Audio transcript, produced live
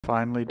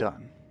Finally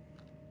done.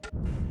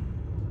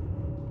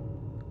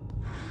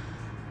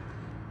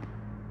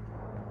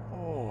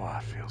 Oh,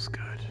 that feels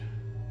good.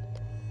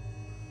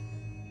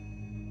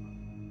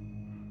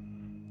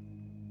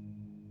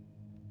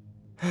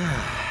 Oh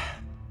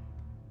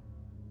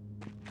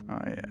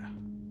yeah.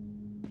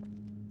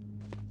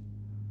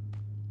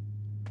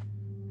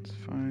 It's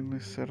finally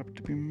set up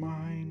to be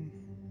mine.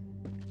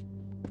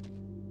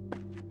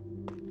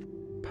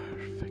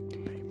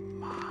 Perfectly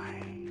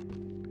mine.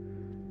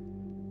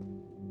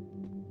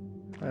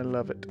 I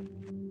love it.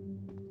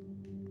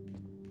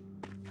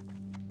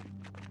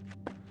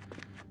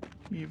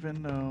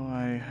 Even though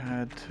I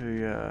had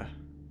to,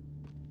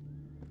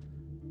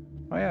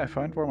 oh yeah, I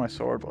found where my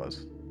sword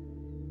was.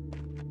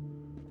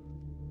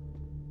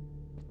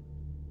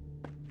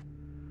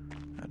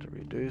 Had to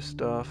redo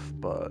stuff,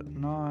 but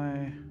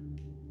now...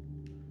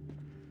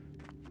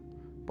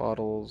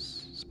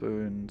 Bottles,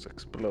 spoons,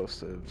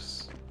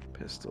 explosives,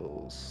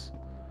 pistols,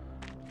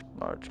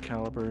 large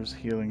calibers,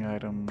 healing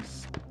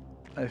items.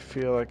 I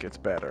feel like it's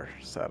better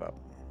set up.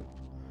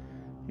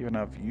 Even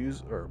have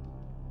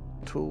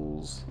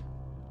tools,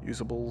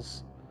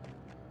 usables,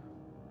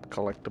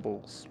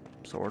 collectibles,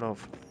 sort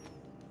of.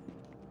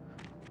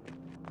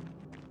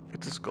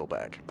 It's a skull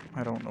bag.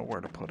 I don't know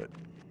where to put it.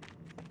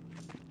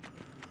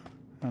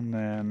 And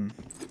then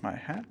my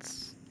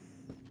hats.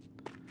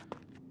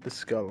 The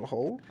skull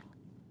hole.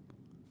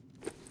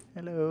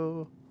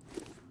 Hello.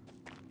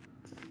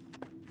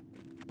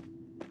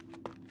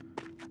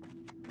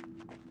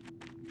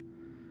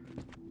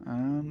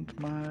 And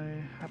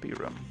my happy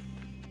room.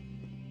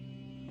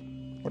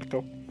 Where'd it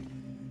go?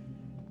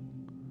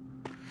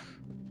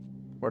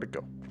 Where'd it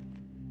go?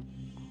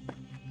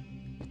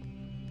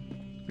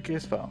 The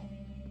case file.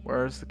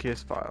 Where's the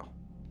case file?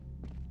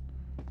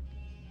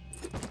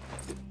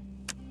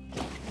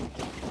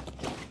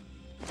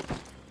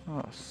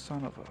 Oh,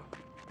 son of a...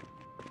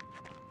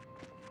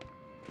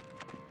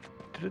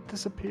 Did it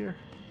disappear?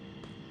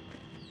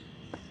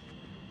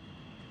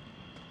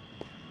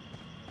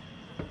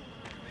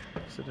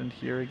 Is it in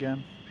here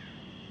again?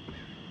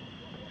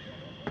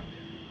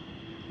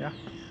 Yeah.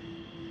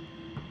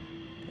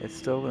 It's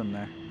still in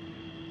there.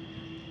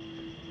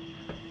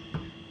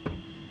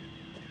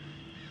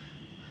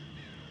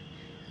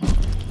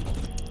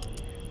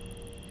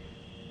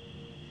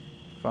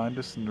 Find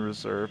us in the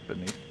reserve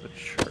beneath the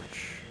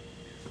church.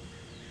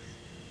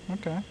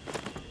 Okay.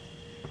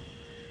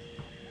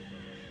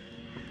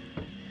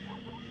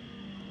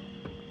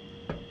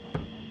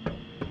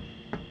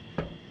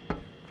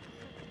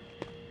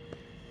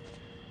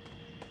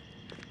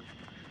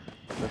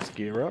 Let's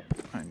gear up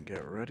and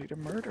get ready to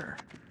murder,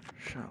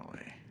 shall we?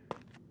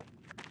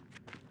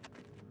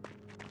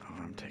 Oh,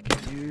 I'm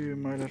taking you,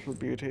 my little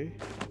beauty.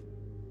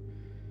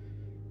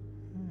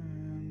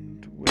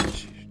 And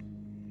which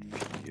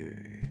you?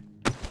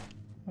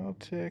 I'll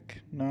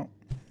take... no.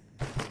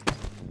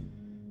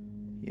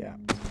 Yeah.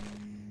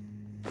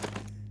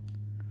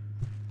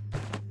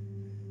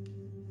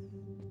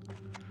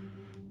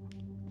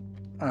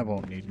 I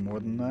won't need more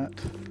than that.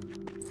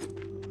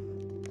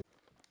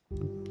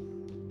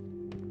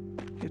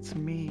 It's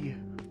me.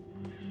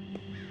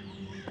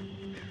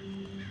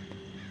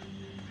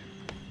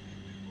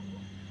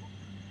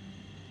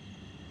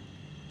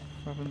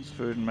 Weapons,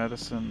 food, and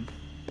medicine.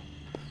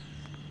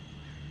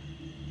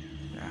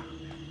 Yeah.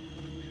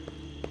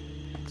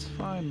 It's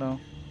fine though.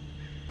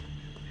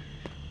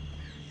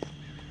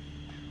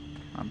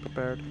 I'm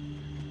prepared.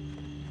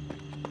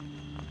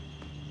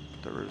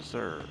 The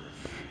reserve.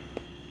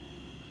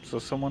 So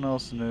someone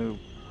else knew.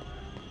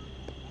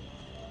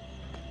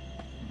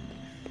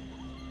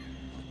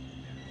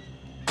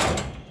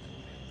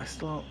 I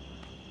still...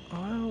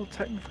 well,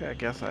 technically I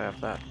guess I have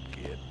that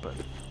gate, but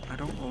I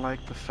don't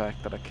like the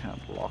fact that I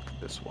can't lock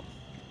this one.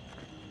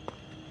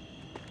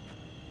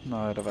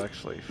 Now that I've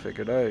actually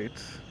figured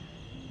out,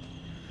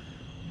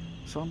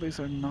 zombies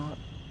are not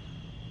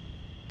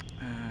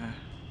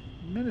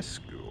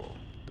minuscule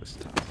this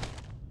time.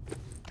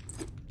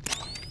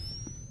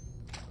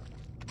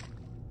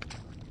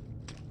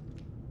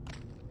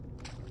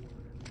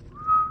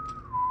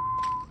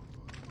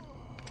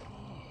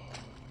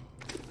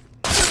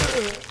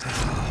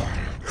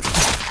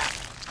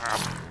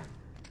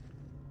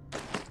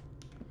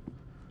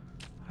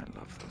 I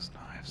love those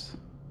knives.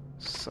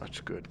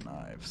 Such good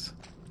knives.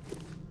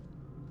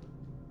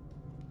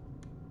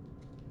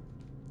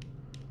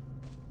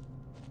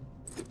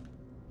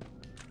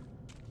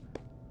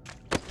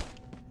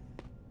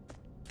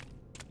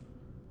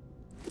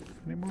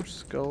 Any more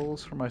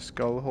skulls for my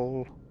skull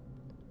hole?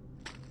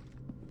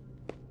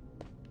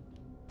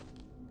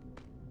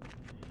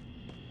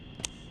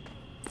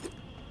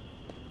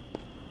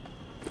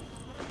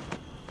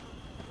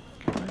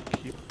 Can I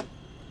keep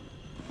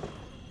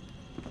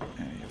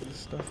any of this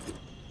stuff?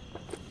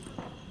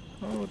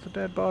 Oh, the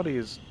dead body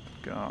is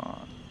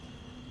gone.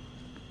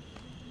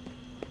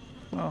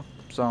 Well,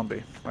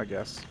 zombie, I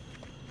guess.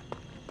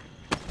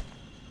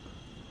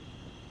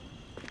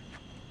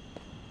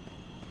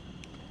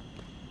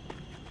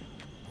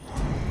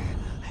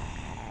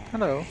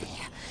 Hello.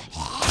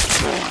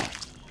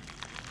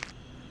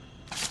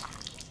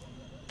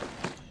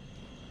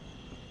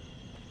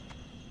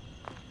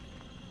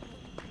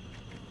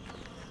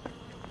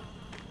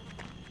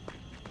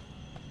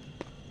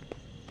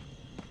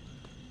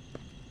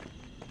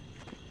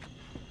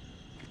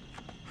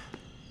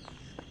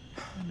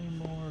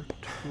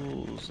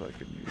 tools I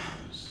can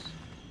use.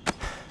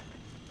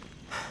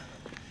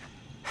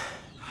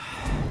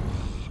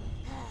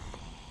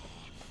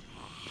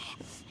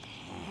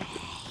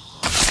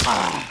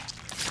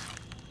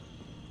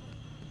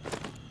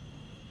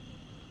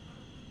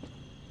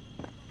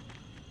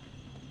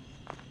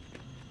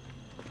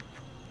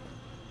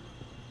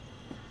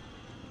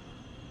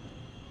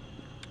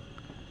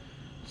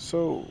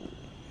 So,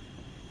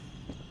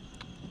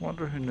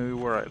 wonder who knew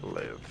where I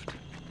lived.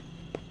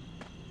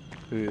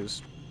 Who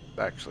is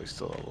actually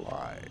still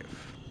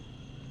alive.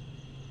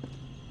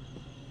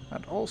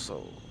 And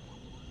also,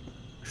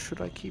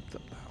 should I keep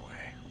them that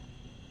way?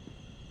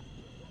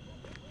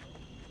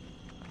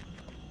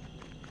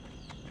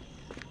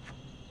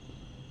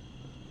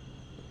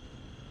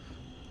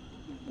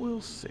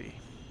 We'll see.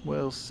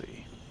 We'll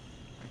see.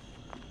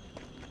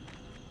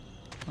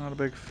 Not a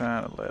big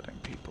fan of letting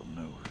people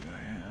know who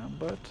I am,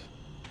 but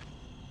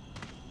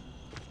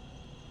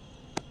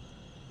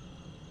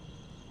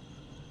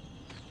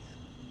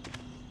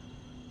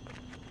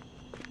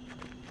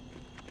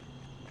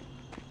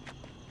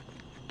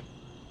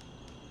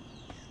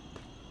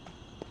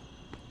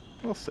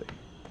we'll see.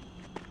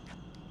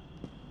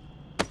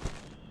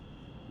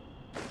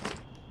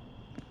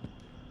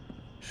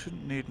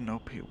 Shouldn't need an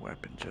OP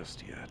weapon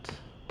just yet.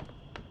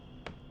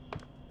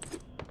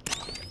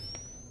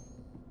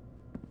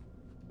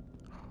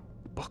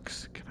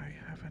 Books. Can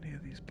I have any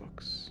of these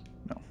books?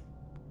 No.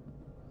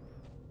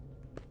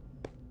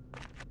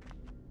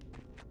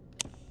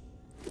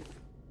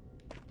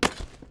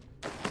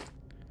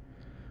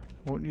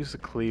 Won't use the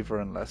cleaver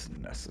unless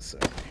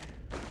necessary.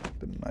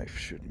 The knife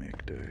should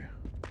make do.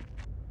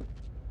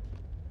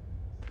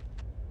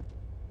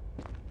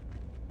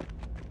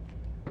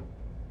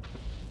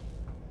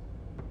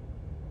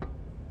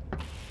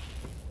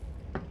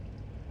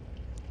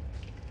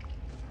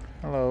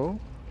 Hello?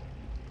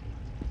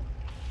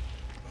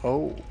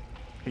 Oh,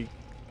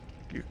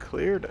 you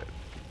cleared it.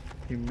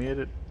 You made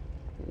it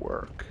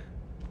work.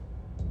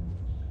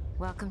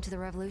 Welcome to the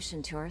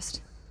Revolution,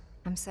 tourist.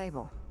 I'm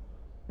Sable.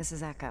 This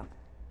is Echo.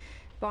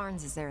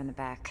 Barnes is there in the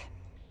back.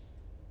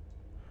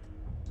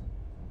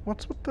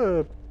 What's with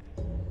the...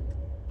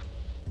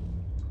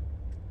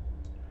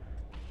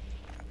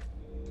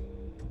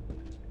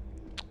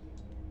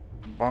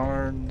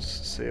 Barnes,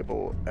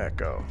 Sable,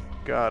 Echo.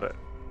 Got it.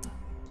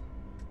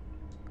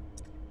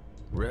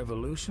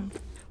 Revolution?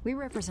 We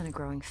represent a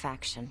growing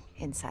faction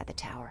inside the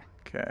tower.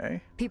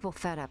 Okay. People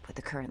fed up with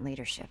the current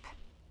leadership.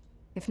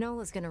 If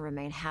Nola's gonna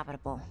remain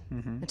habitable,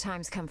 the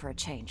time's come for a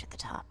change at the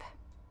top.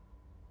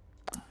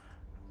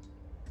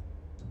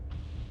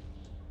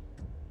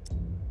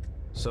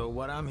 So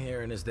what I'm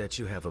hearing is that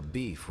you have a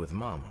beef with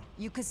Mama.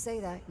 You could say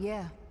that,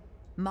 yeah.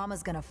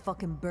 Mama's gonna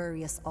fucking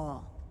bury us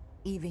all.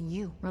 Even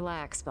you.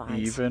 Relax, Barnes.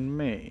 Even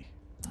me.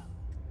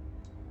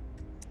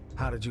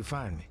 How did you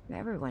find me?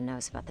 Everyone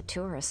knows about the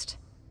tourist.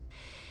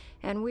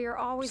 And we are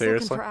always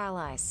Seriously? looking for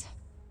allies.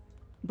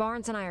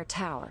 Barnes and I are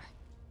Tower.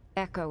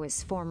 Echo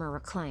is former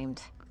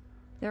Reclaimed.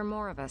 There are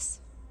more of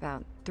us.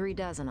 About 3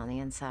 dozen on the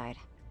inside.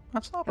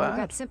 That's not And we've bad.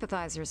 got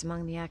sympathizers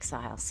among the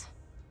exiles.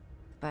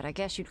 But I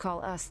guess you'd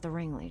call us the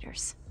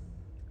ringleaders.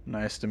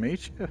 Nice to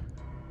meet you.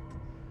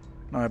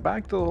 Now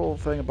back to the whole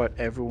thing about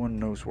everyone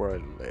knows where I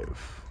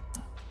live.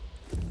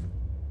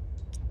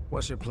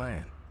 What's your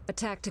plan? A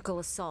tactical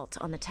assault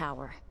on the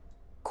tower.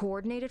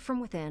 Coordinated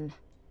from within.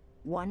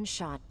 One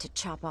shot to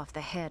chop off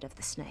the head of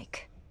the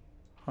snake.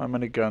 How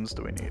many guns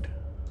do we need?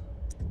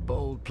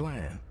 Bold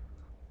plan.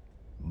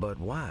 But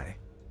why?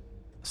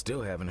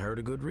 Still haven't heard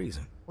a good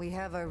reason. We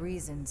have our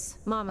reasons.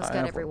 Mama's I got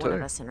have every one one of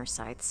too. us in her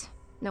sights.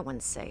 No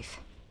one's safe.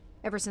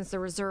 Ever since the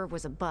reserve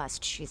was a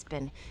bust, she's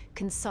been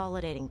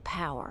consolidating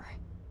power.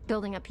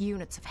 Building up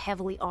units of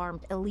heavily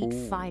armed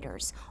elite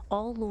fighters,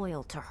 all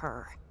loyal to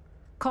her.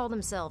 Call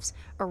themselves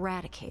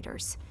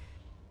Eradicators.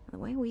 The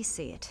way we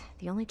see it,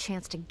 the only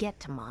chance to get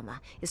to Mama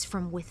is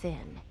from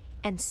within.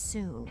 And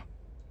soon.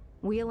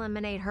 We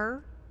eliminate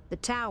her, the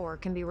tower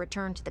can be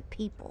returned to the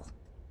people.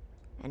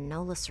 And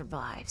Nola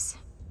survives.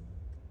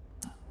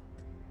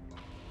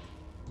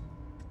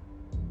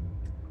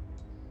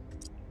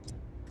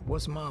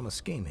 What's Mama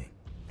scheming?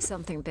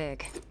 Something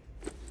big.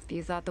 If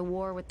you thought the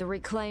war with the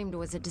Reclaimed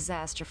was a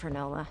disaster for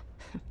Nola,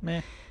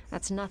 Meh.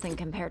 that's nothing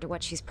compared to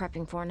what she's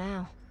prepping for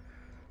now.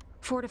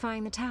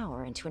 Fortifying the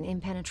tower into an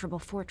impenetrable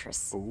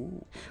fortress.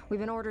 Ooh.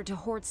 We've been ordered to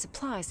hoard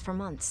supplies for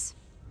months.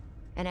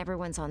 And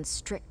everyone's on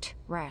strict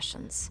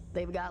rations.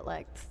 They've got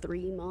like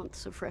 3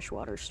 months of fresh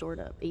water stored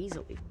up,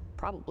 easily.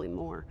 Probably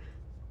more.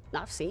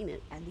 I've seen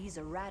it. And these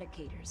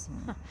Eradicators,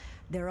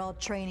 they're all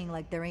training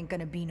like there ain't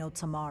gonna be no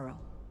tomorrow.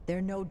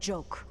 They're no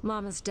joke.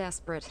 Mama's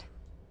desperate.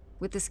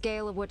 With the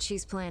scale of what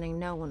she's planning,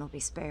 no one will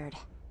be spared.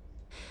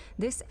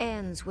 This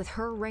ends with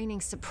her reigning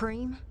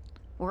supreme,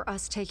 or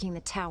us taking the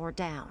tower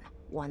down,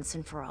 once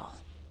and for all.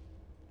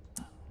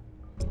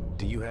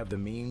 Do you have the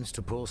means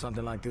to pull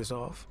something like this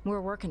off?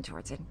 We're working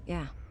towards it,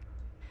 yeah.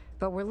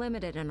 But we're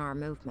limited in our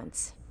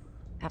movements.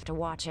 Have to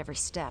watch every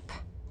step.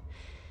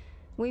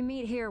 We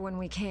meet here when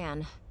we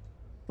can.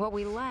 What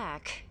we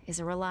lack is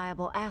a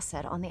reliable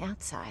asset on the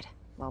outside.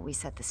 while we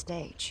set the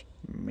stage.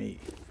 Me.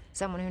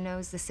 Someone who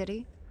knows the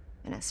city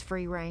and has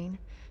free reign.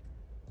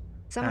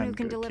 Someone who And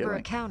can good deliver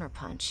a killing.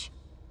 counterpunch.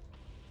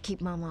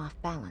 Keep Mama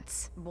off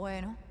balance.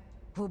 Bueno,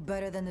 who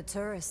better than the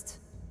tourist?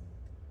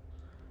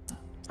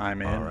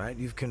 I'm in. All right,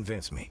 you've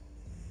convinced me.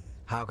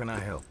 How can I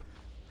help?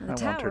 The I want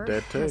her tower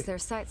dead, too. has their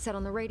sights set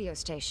on the radio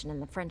station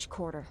in the French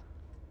Quarter,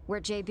 where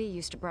JB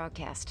used to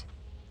broadcast.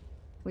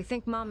 We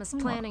think Mama's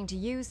planning to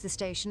use the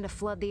station to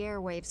flood the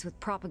airwaves with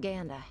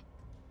propaganda.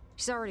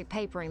 She's already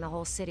papering the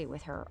whole city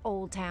with her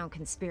old town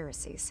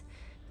conspiracies.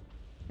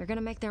 They're gonna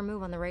make their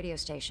move on the radio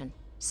station,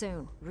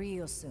 soon.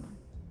 Real soon.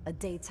 A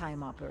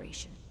daytime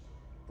operation.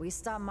 We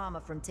stop Mama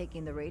from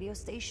taking the radio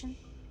station,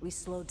 we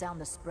slow down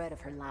the spread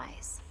of her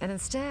lies. And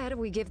instead,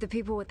 we give the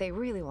people what they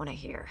really want to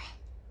hear.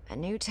 A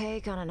new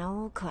take on an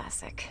old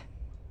classic.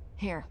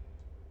 Here,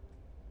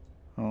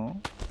 Oh.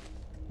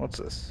 What's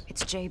this?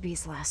 it's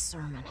JB's last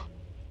sermon.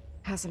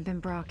 Hasn't been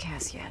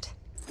broadcast yet.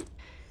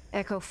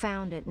 Echo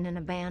found it in an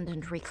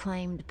abandoned,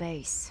 reclaimed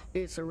base.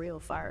 It's a real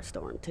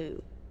firestorm,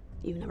 too.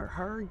 You've never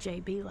heard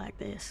JB like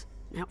this.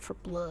 Out for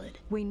blood.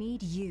 We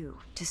need you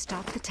to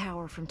stop the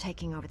tower from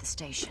taking over the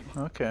station.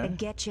 Okay. And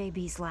get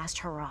JB's last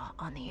hurrah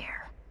on the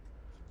air.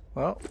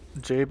 Well,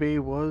 JB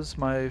was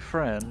my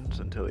friend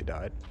until he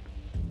died.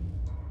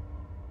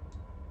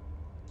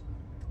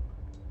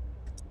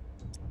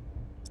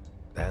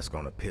 That's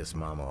gonna piss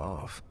Mama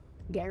off.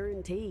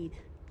 Guaranteed.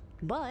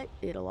 But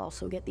it'll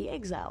also get the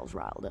exiles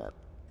riled up.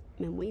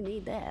 And we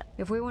need that.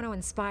 If we want to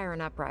inspire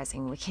an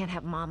uprising, we can't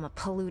have Mama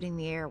polluting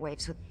the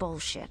airwaves with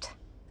bullshit.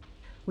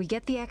 We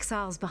get the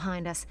exiles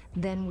behind us,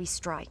 then we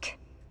strike.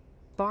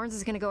 Barnes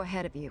is gonna go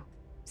ahead of you.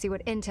 See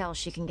what intel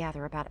she can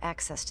gather about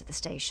access to the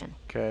station.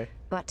 Okay.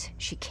 But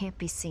she can't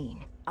be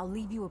seen. I'll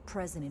leave you a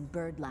present in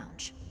Bird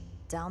Lounge,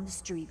 down the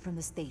street from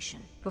the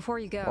station. Before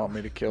you go, Want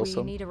me to kill we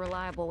some? need a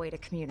reliable way to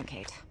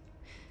communicate.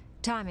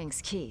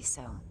 Timing's key,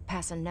 so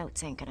passing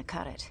notes ain't gonna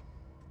cut it.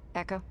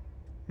 Echo?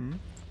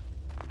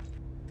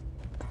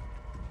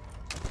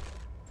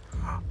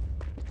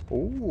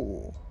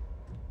 Ooh.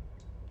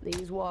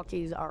 These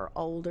walkies are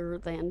older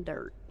than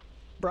dirt.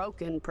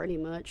 Broken, pretty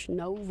much.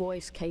 No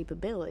voice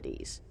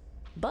capabilities.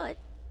 But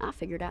I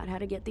figured out how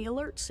to get the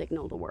alert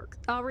signal to work.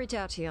 I'll reach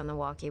out to you on the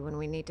walkie when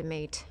we need to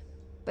meet.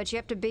 But you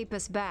have to beep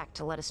us back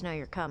to let us know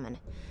you're coming.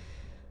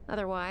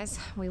 Otherwise,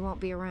 we won't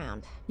be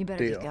around. You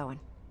better Deal. get going.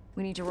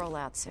 We need to roll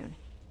out soon.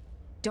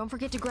 Don't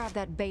forget to grab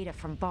that beta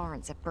from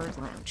Barnes at Bird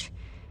Lounge.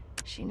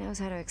 She knows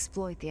how to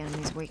exploit the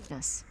enemy's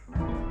weakness.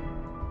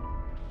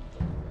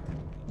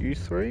 You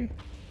three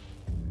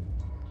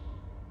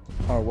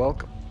are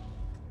welcome.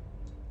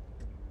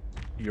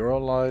 You're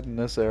allowed in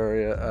this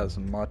area as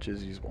much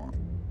as you want.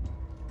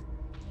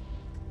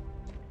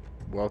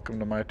 Welcome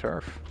to my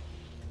turf.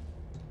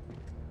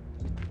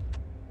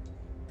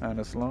 And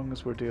as long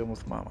as we're dealing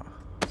with Mama,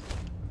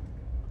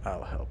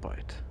 I'll help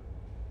out.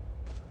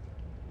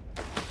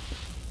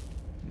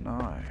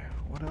 Now,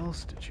 what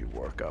else did you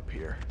work up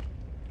here?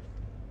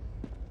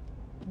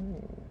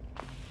 Ooh.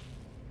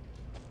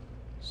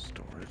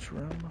 Storage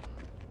room.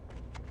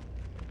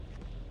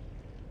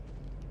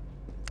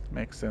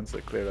 Makes sense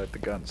they cleared out the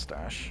gun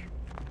stash.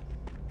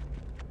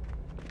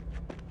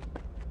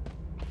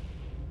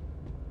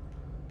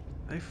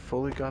 They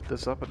fully got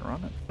this up and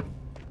running.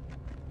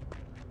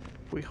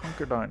 We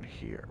hunker down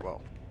here.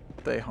 Well,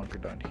 they hunker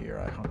down here,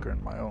 I hunker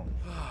in my own.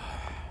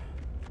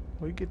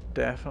 We could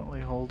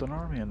definitely hold an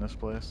army in this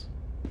place.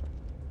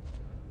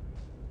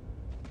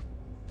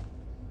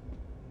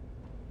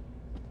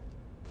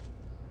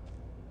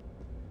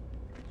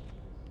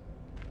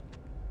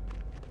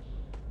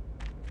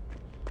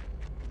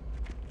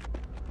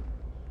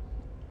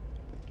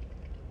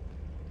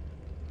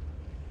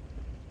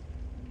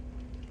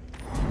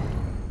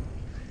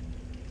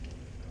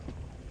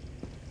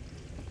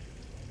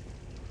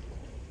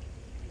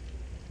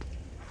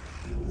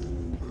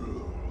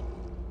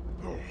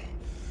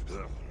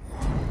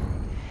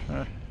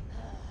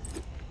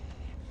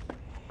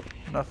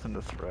 Nothing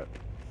to threat.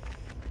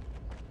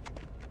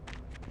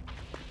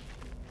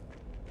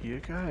 You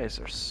guys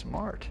are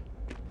smart.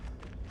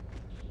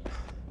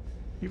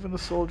 Even the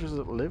soldiers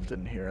that lived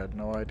in here had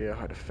no idea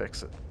how to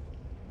fix it.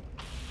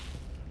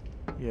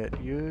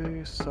 Yet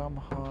you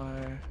somehow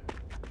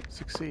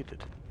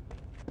succeeded.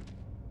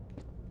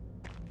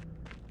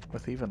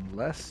 With even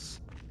less,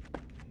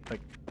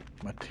 like,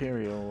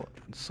 material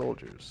and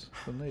soldiers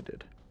than they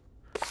did.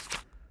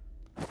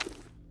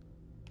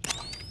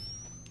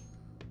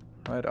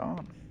 Right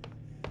on.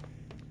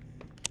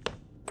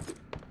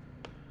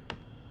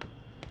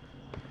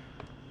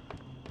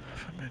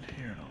 I've been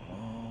here in a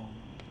long,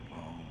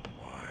 long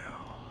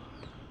while.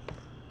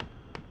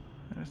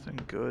 Anything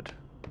good?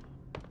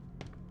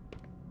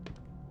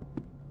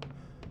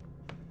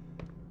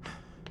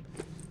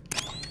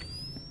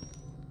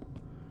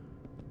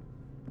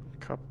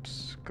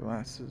 Cups,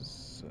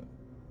 glasses.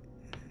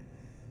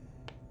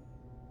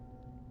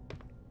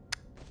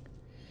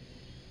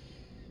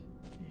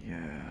 Yeah.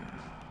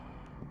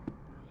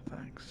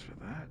 Thanks for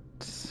that.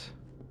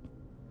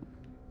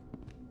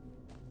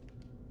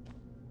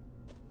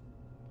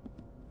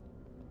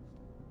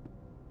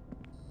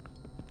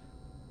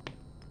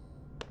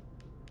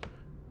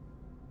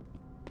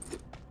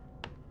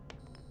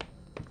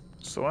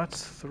 So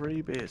that's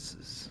 3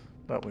 bases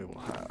that we will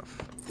have.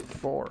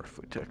 4 if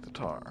we take the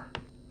tar.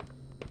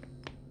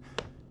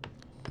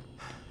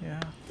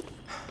 Yeah.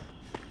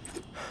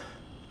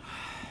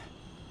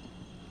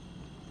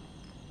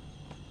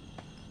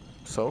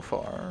 So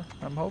far,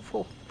 I'm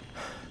hopeful.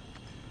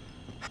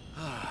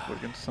 We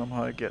can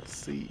somehow get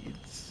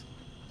seeds.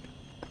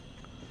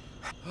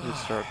 We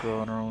start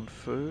growing our own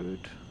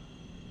food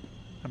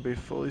and be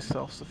fully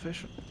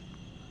self-sufficient.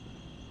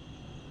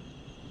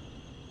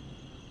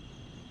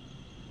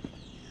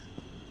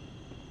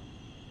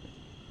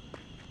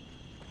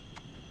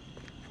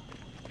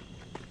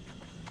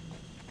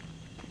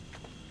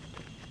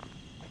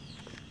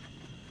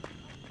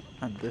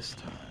 And this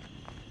time,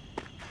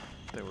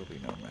 there will be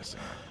no messing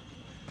up.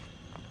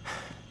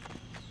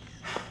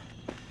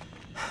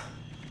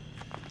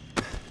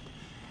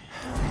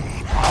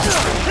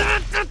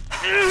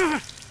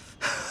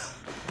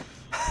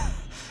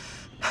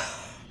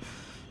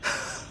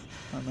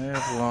 I may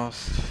have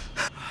lost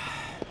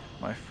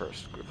my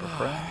first group of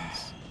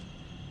friends,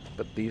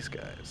 but these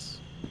guys,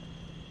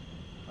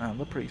 and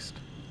the priest,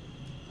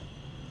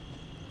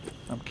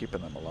 I'm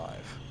keeping them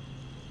alive.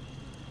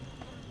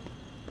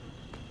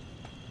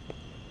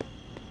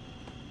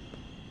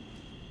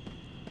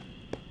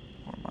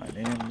 Or my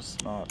name's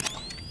not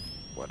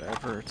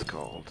whatever it's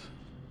called.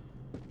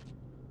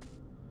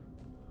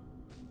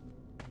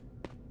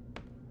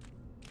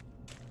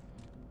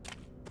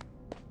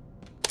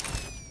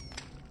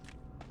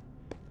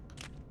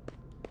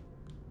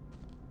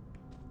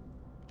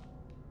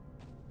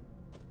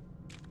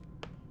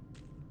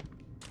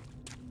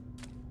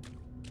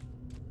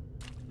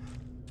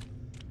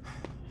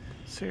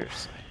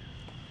 Seriously.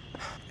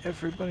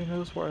 Everybody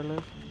knows where I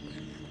live.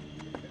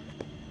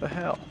 The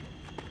hell?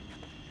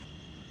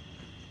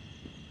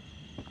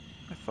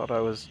 I thought I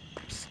was,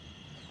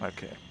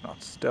 okay,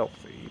 not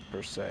stealthy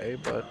per se,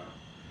 but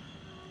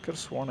I could have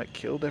sworn I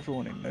killed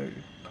everyone who knew.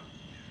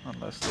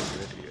 Unless they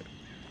were idiot.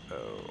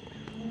 Oh.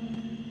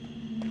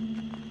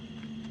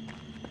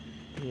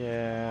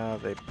 Yeah,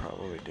 they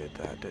probably did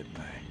that, didn't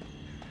they?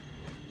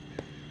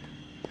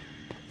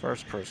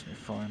 First person who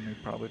found me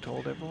probably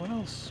told everyone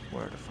else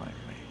where to find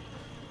me.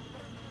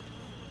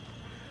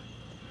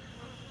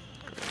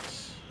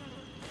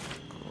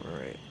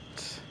 Great.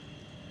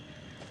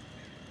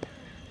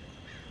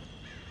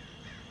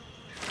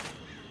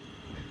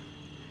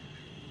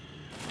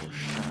 Four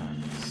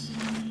shafts.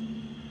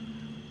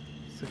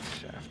 6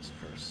 shafts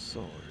for a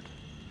sword.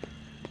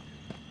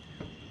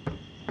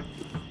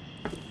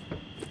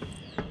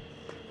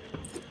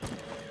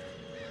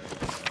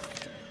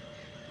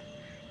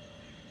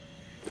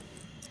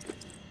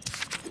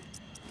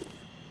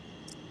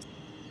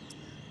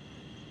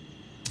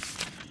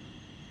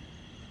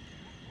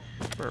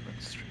 Bourbon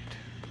Street.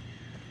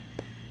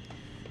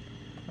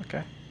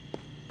 Okay.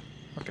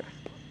 Okay.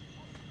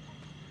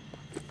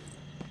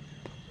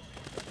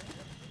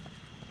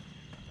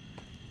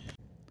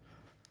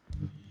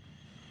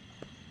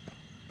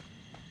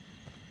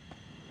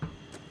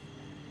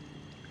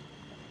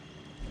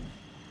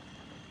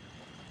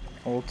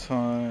 Old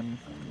time.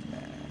 Nah.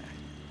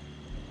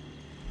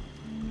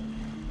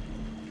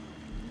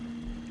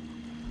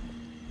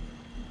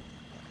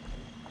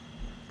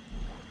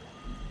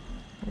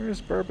 Where's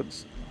Bourbon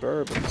Street?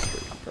 Bourbon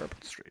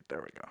Street. There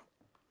we go.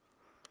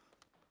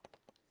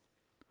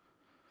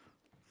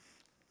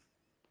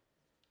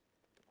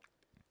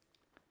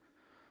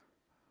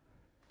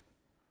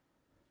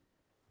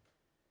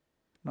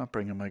 Not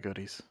bringing my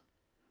goodies.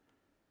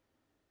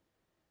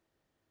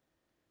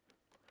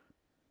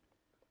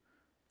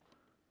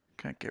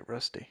 Can't get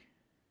rusty.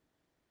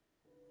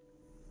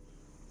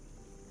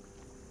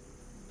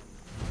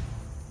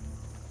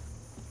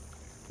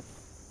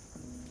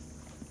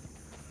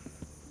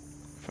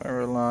 If I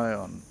rely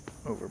on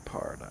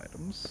overpowered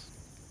items,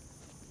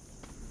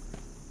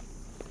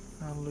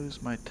 I'll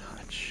lose my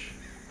touch.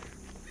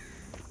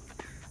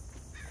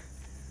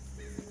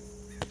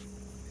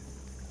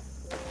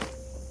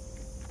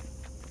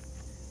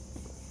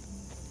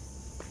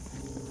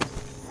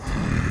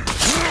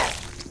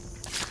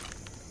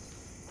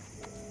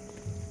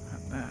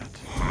 And that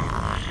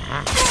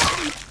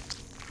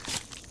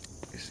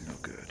is no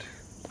good.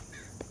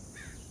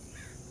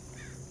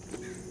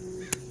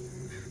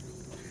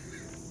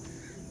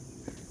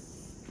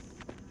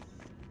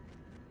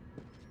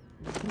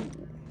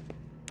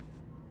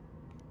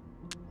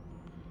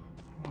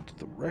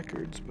 The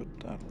records, but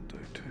that'll do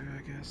too,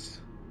 I guess.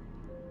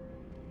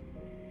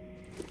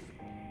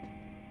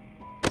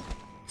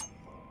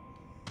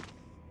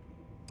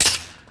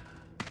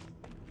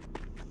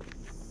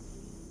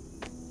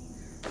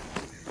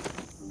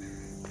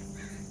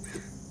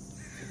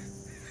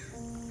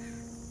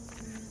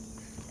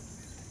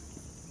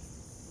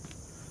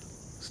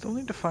 Still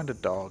need to find a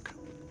dog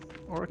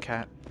or a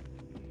cat.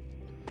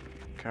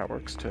 Cat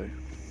works too.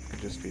 Could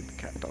just feed the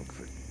cat dog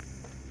food.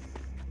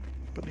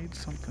 But need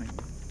something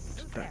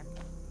to that.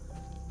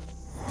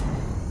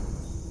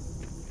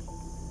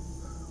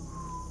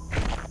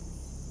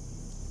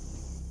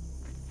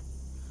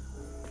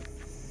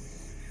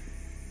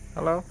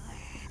 Hello?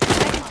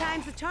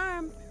 time's the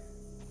charm.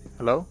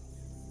 Hello?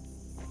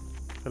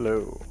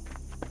 Hello.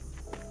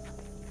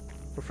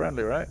 We're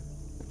friendly, right?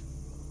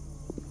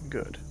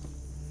 Good.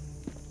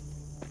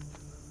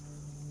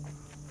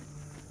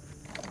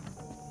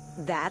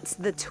 That's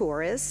the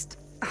tourist?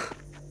 Ugh,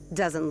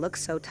 doesn't look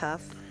so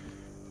tough.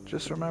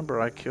 Just remember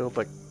I killed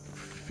like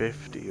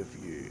 50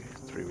 of you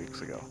 3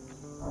 weeks ago.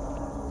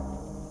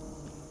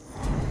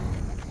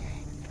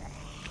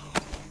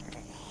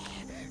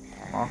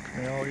 Mock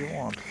me all you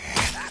want.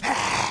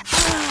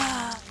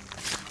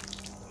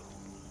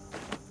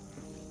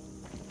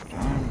 But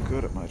I'm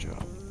good at my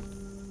job.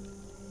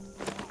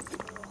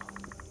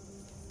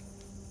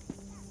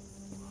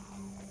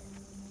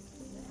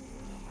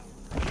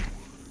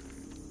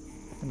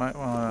 You might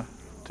want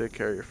to take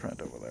care of your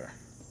friend over there.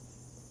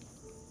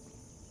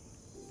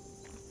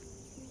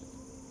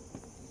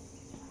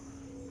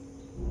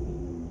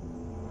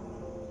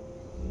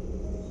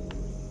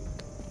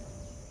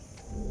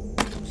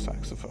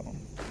 Saxophone.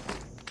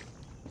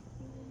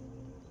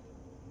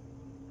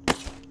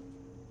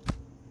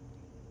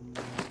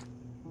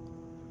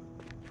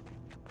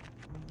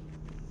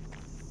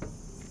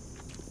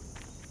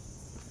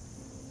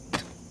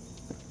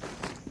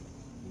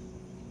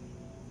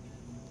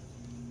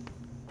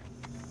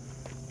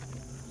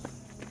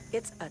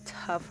 It's a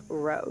tough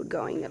road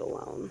going it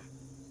alone.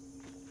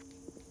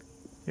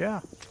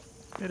 Yeah,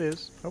 it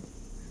is. Oh,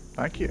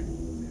 thank you.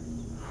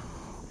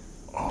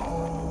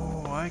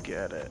 Oh, I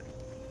get it.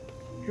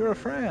 You're a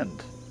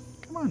friend.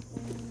 Come on.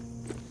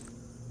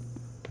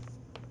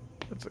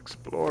 Let's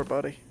explore,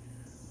 buddy.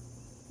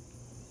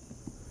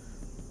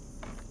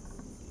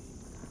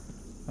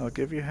 I'll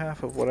give you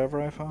half of whatever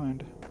I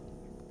find.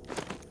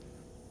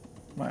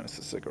 Minus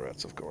the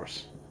cigarettes, of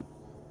course.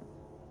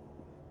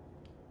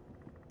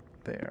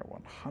 They are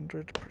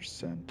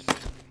 100%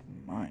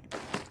 mine.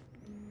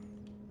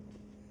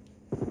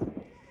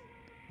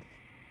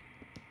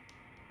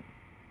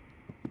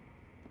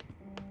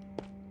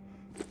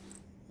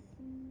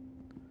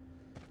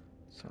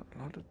 So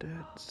a lot of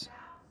deads.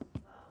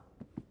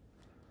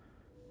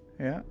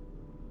 Yeah.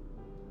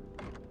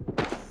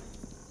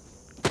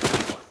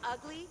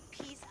 Ugly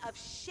piece of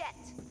shit.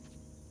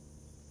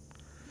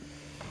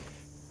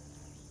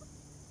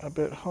 A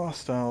bit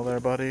hostile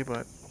there, buddy,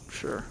 but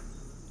sure.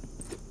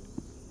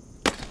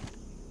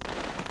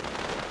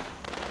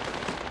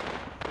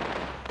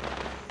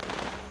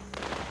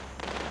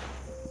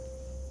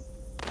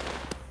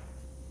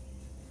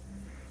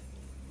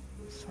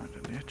 Sign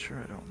of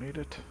nature, I don't need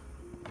it.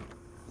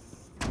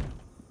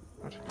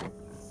 What?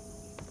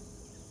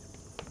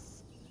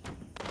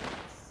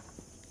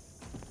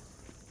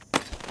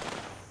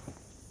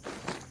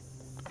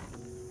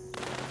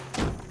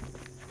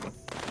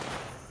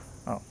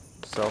 Oh,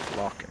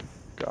 self-locking.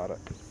 Got it.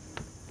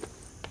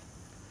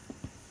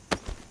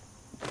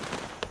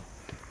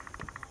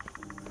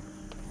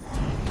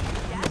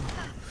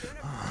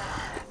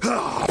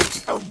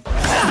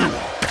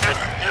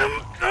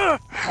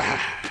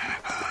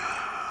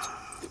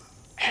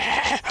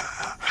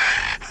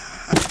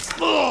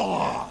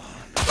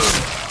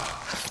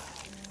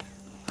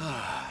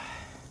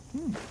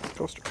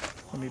 Coaster.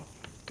 I need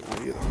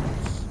 3 of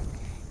those.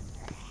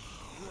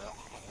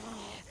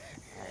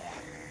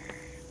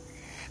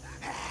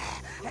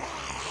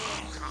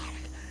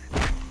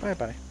 Bye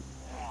bye.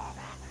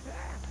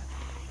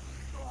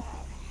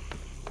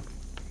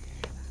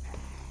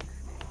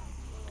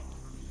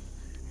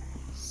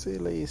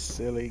 Silly,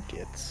 silly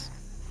gits.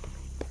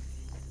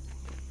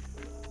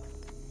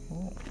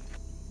 Oh.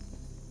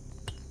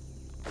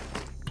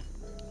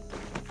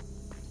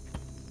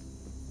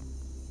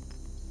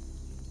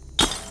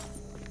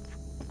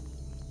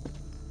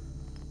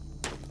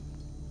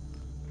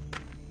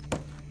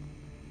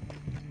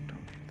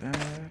 Don't need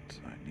that.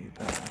 I need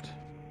that.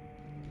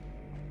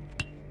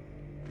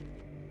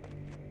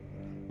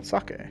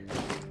 Sake.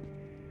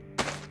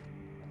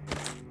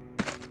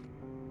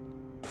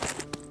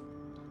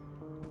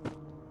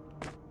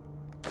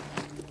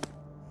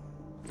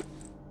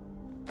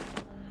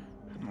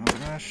 Another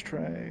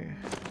ashtray.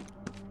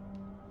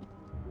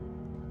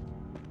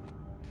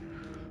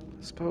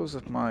 I suppose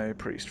if my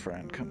priest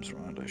friend comes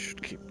around, I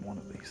should keep one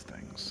of these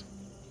things.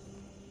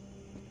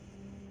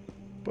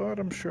 But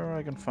I'm sure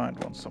I can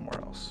find one somewhere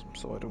else,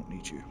 so I don't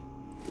need you.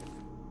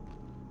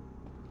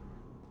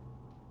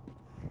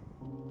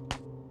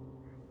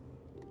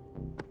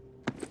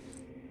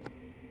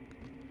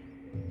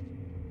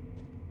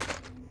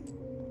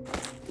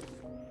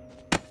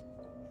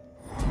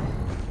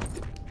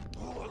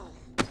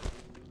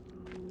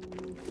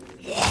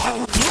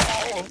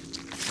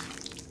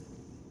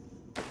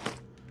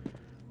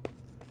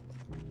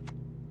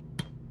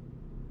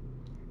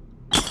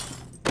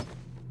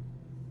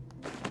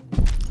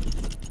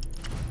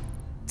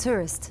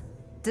 Tourist,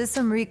 did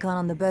some recon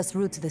on the best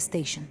route to the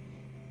station.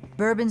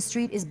 Bourbon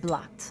Street is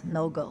blocked,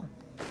 no go.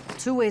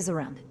 2 ways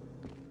around it.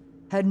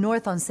 Head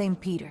north on St.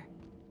 Peter,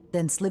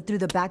 then slip through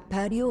the back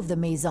patio of the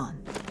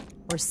Maison,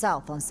 or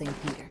south on St.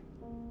 Peter.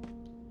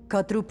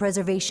 Cut through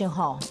Preservation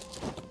Hall.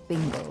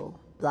 Bingo,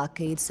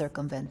 blockade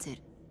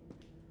circumvented.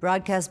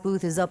 Broadcast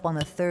booth is up on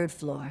the 3rd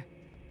floor.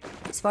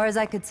 As far as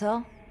I could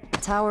tell, the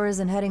tower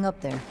isn't heading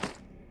up there.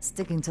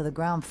 Sticking to the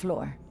ground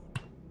floor.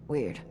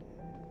 Weird.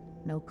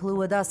 No clue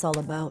what that's all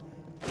about.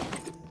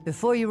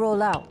 Before you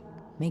roll out,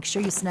 make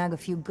sure you snag a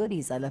few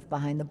goodies I left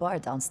behind the bar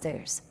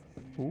downstairs.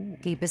 Ooh.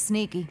 Keep it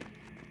sneaky.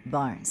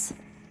 Barnes.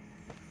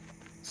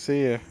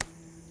 See ya.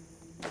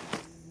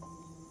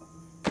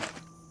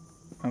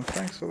 And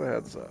thanks for the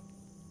heads up.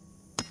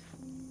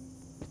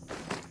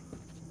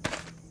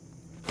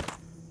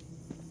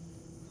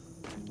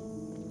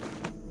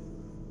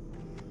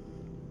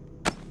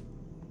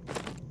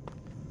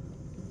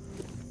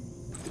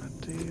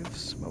 Plenty of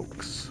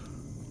smokes.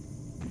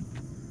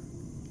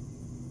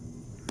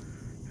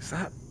 Is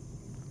that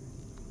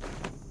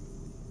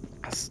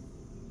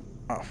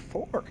a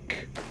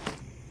fork?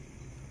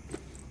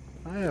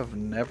 I have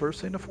never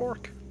seen a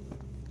fork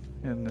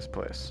in this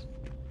place.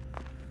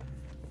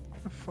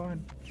 I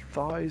find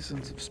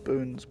thousands of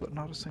spoons, but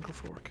not a single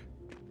fork.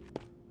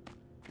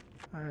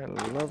 I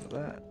love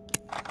that.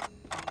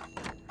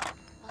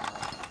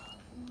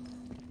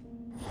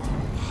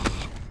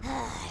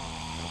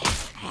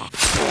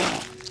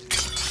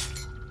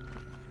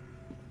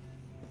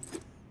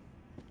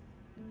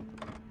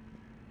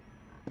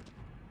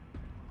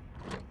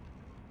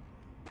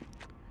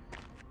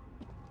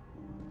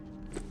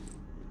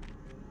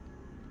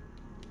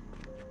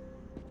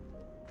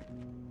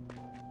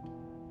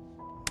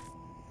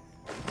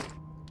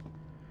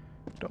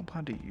 Don't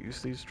plan to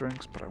use these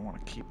drinks, but I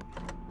want to keep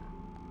them.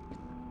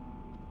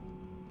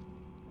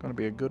 Gonna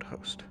be a good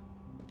host.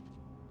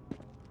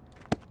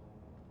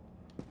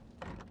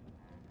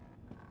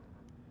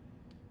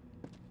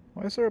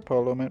 Why is there a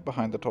polo mint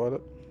behind the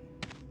toilet?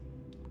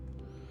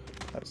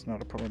 That is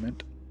not a polo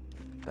mint.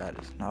 That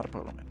is not a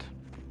polo mint.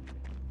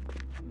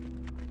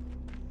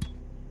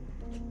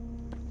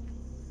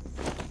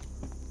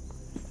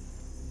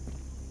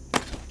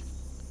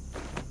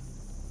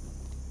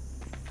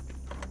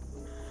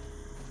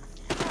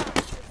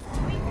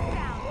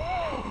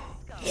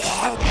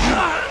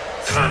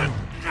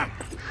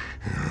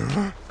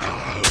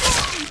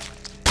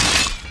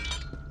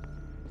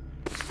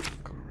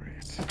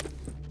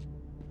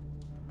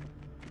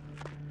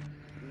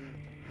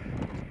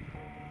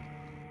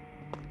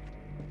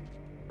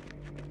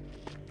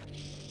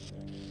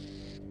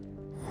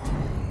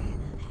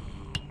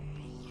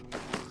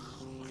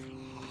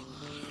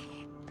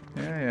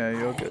 Yeah,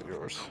 you'll get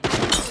yours.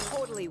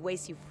 Totally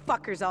waste you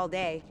fuckers all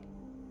day.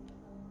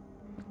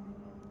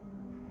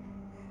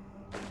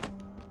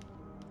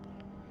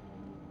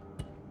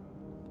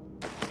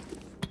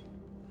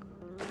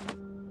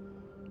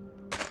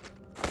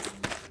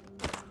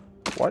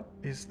 What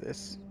is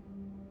this?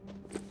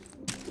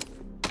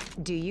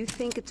 Do you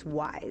think it's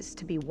wise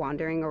to be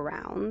wandering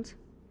around?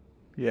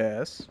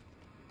 Yes.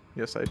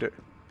 Yes, I do.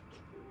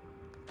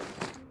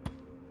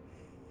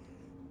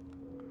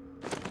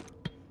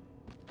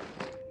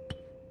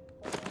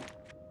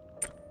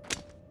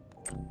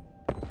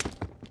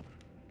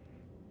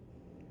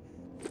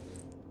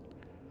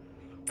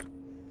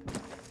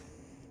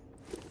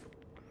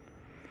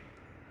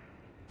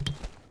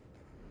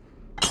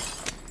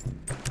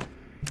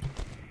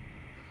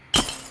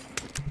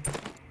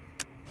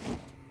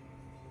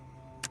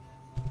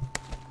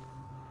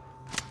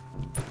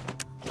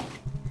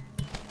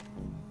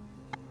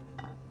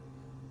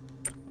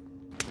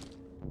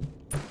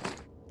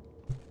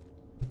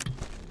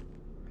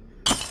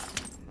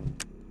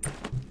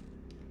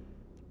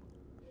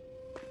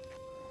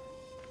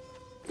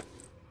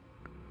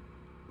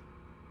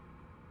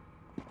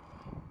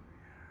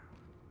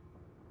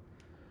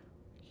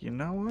 You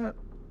know what?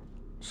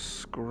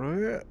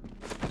 Screw it.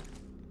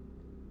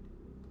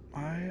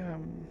 Or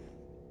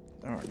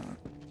not.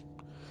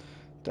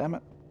 Damn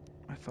it.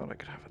 I thought I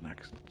could have an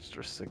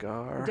extra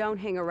cigar. Don't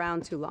hang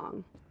around too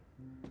long.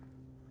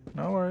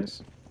 No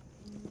worries.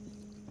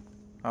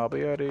 I'll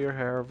be out of your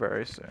hair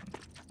very soon.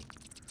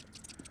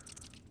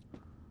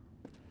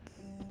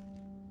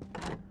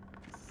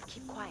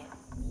 Keep quiet.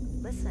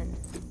 Listen.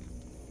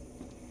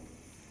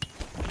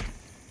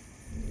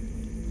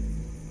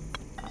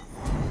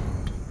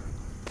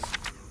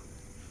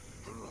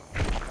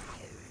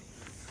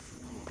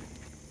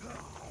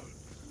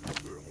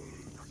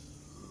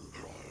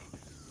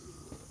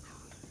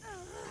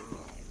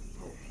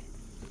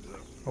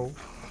 Oh.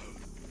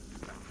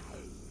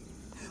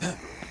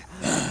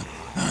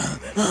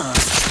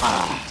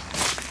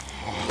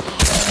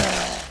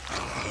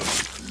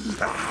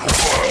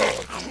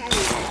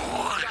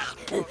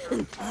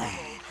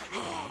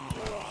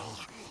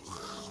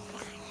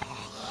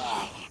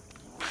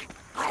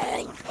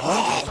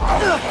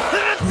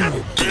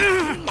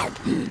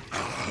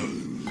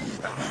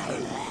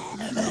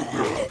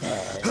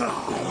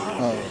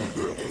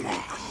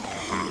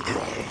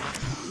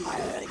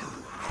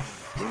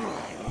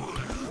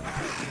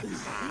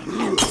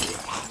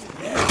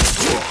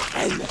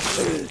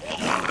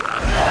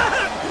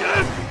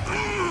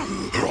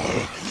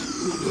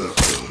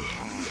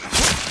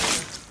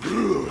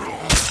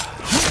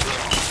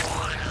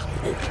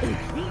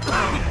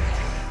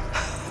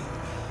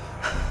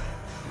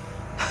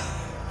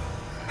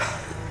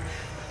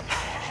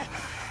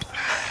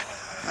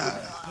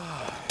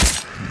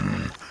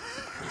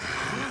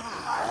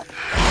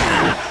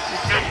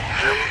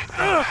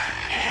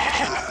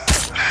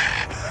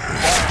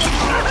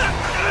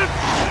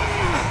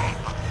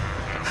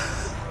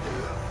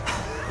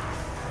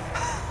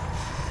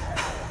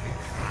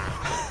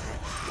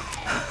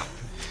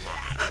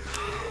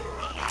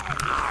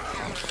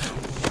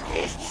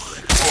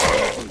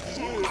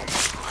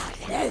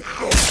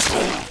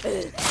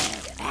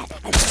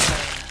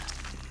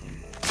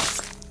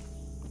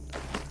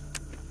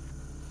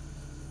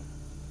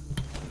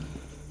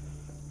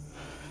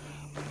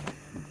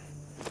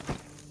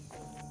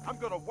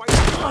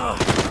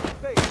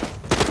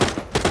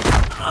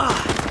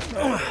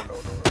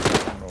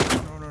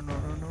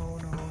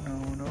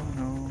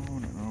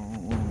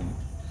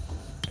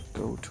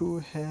 Go to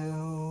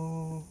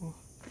hell.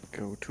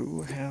 Go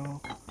to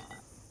hell.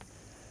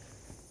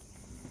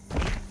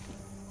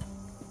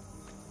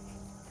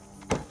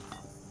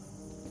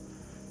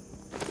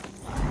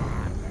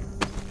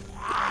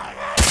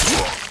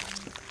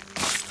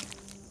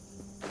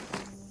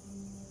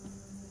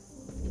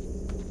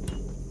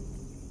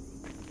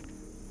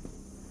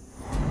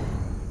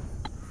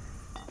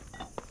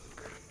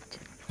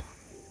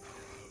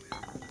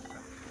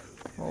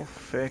 Oh,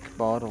 fake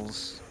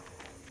bottles.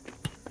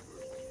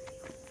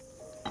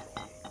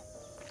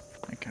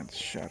 I can't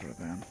shatter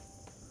them.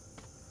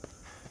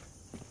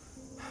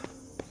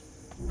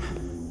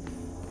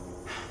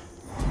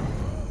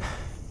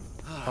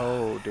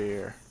 Oh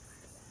dear.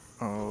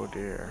 Oh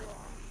dear.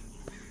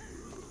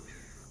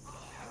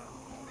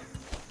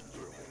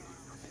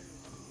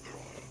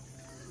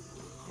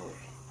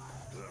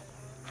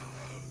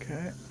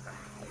 Okay.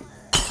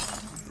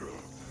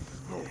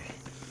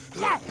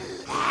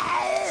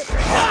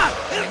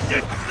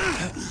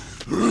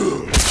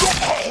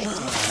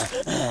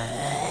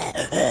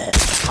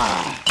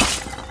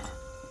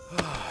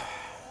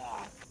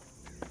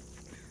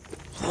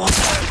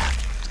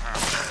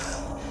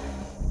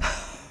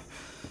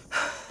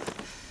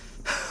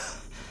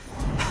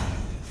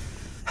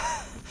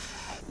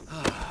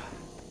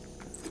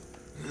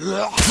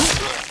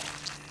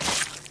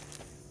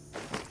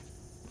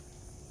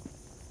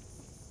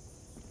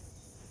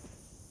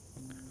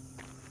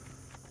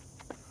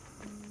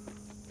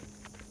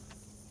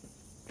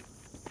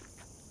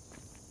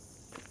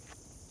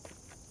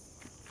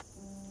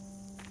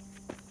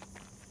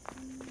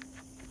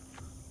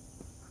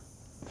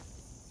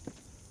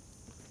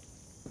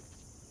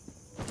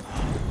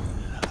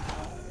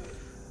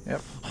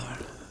 Yep.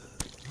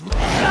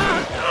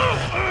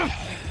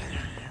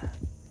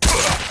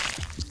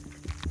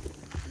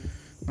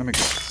 Let me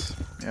guess.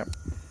 Yep.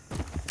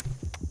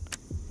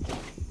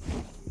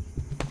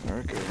 There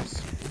it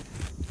goes.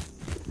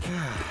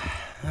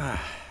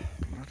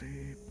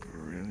 Bloody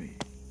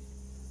brilliant.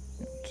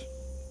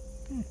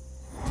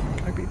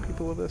 Can I beat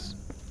people with this?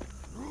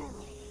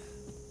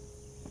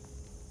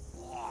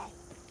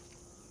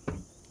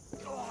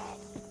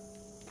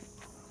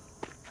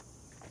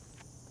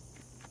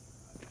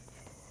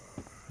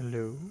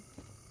 Hello?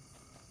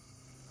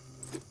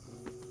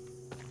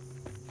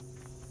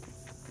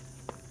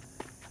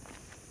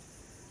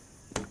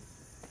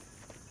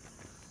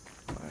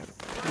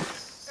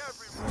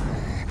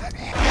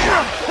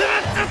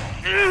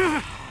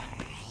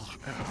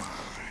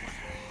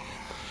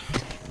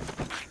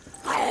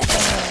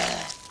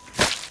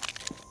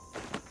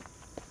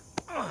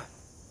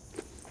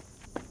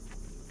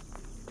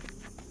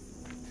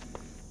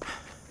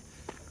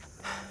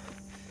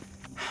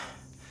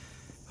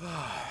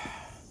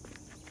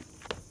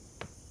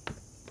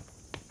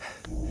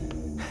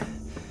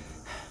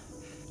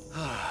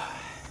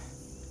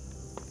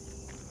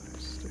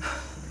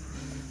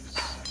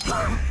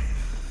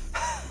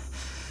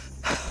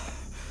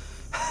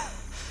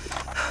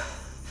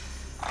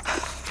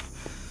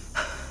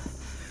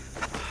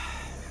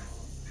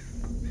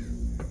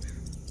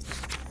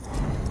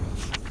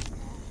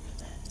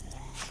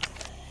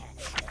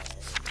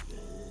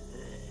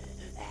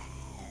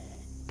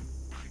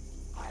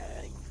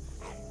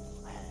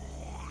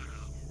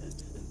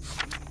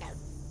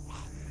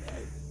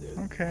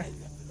 Okay.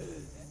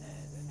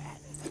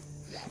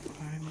 So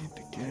I need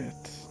to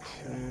get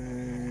to...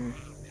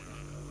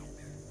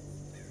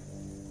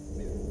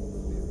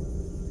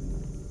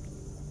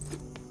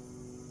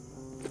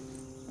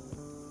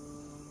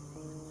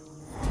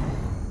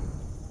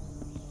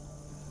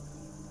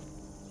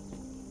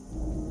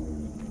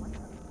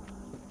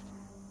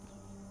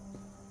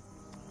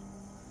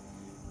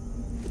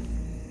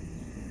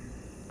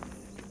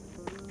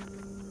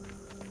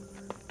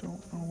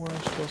 Don't know where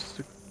I'm supposed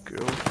to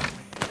go.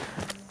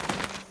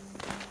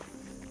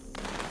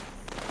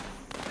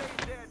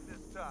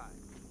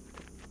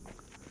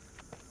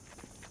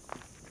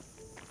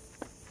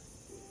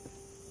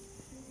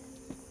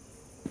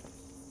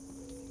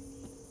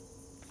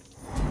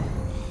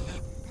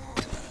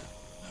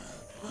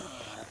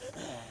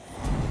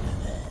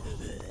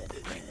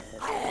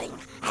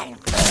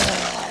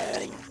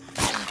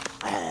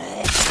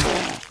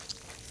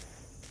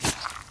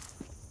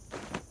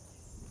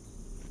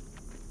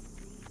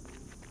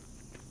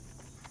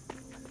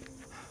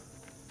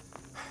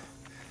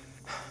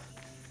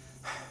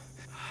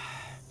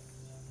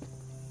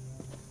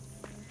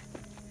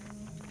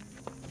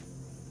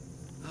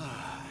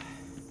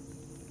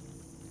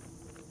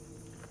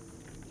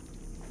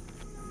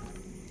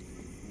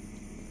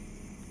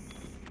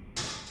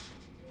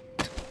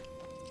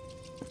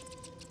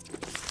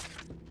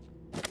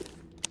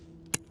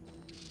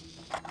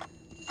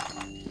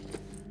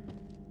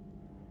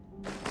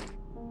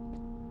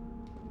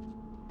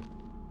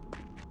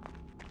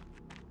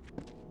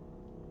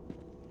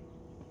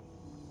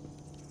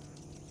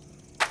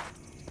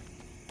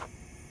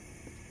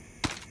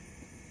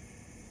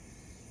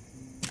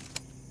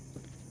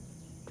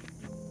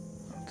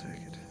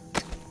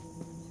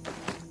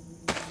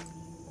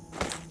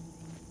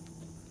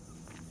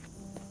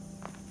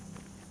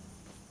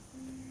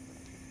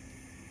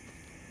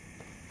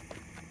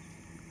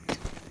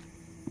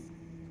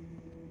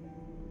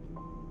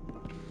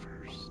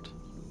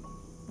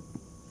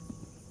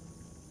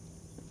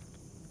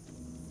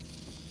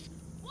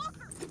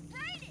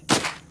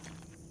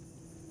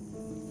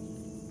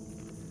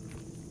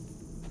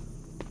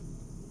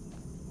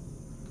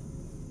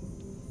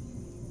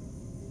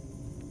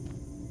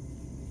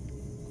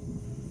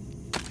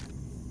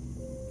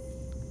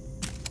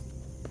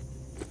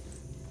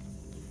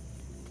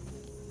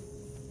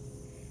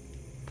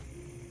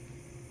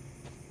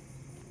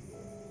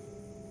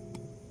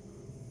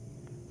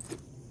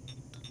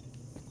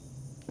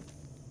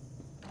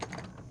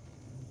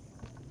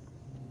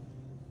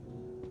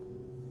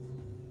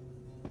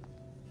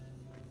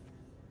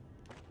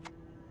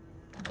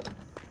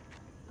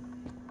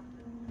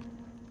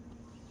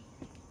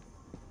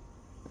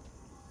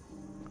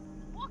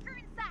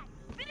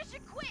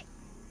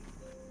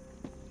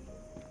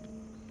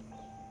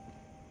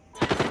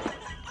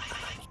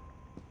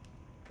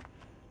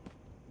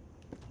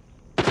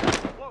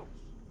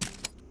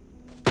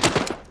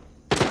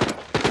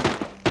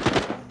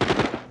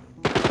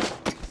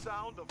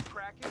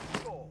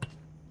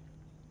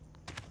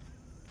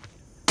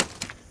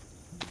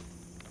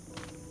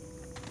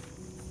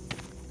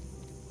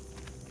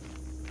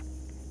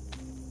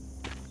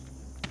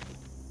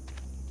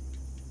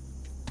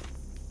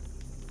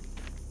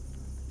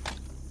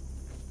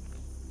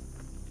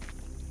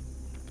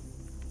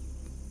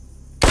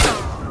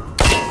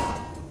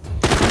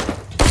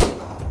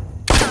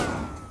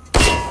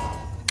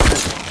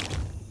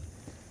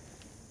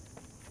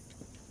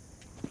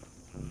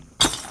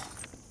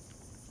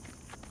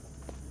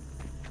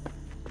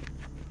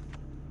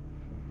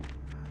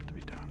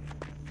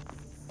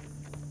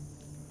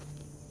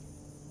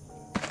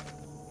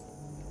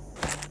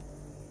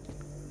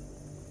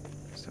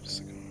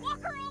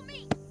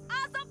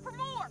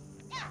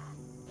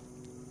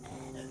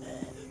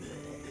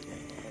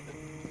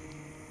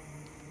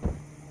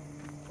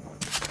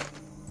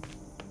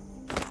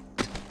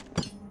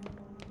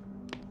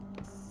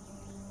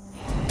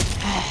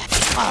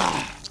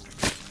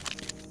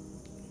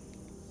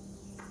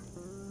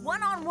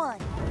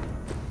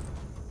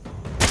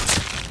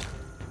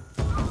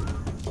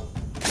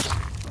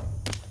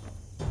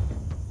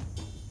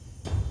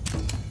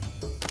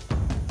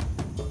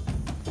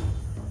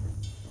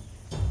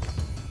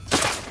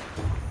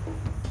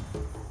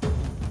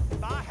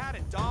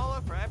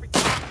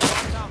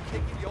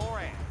 kicking your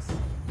ass.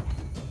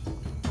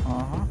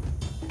 Uh-huh.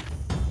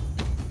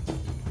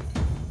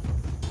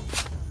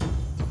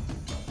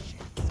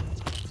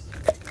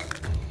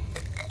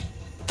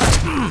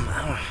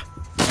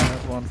 I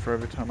have one for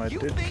every time I You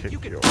did think kick you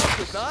can yours. fuck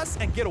with us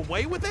and get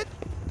away with it?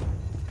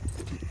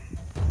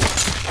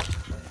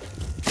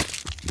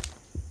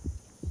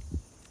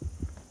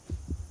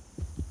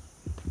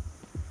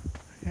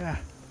 Yeah.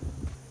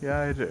 Yeah,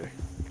 I do.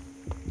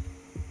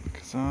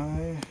 Because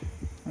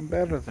I'm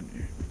better than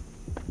you.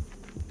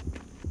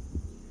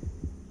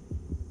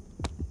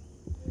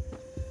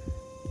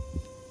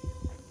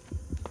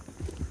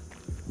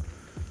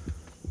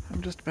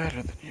 I'm just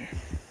better than you.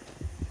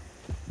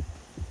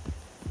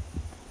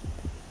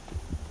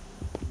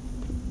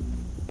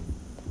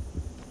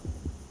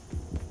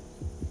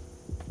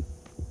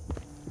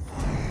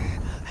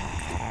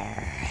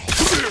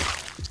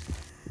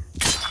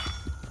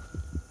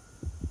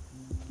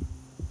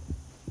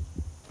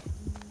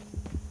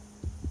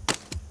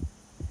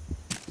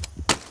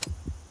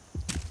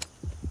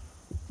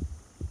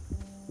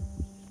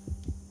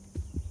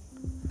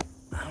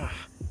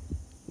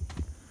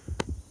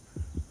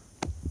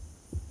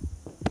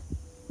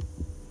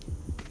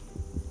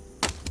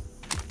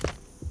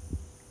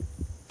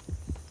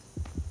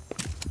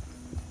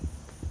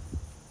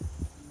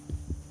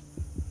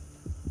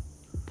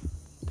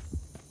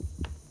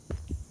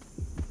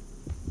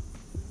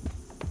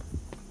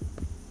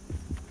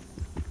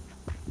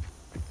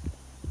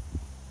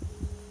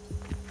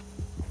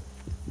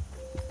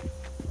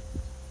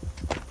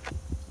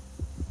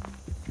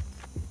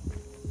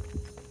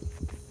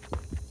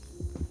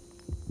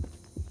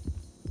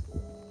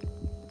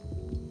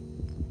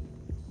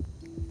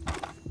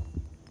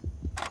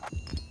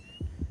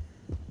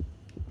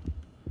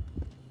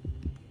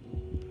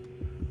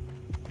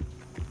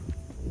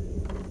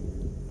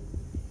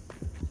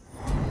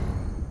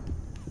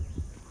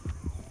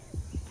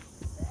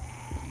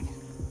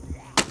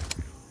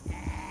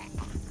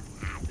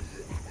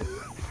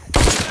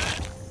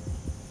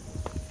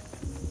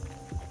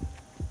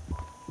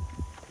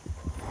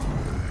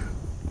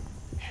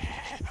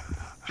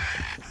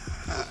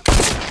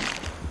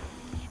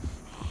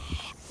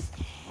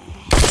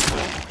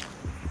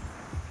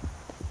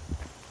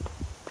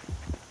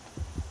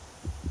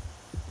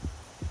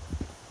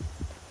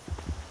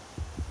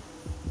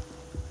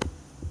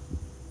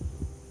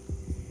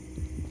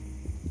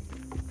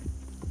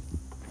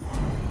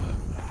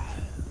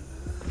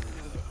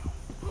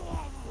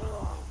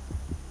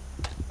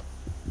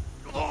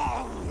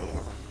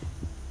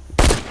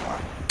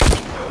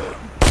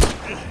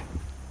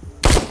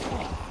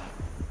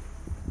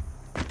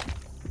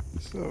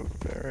 So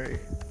very...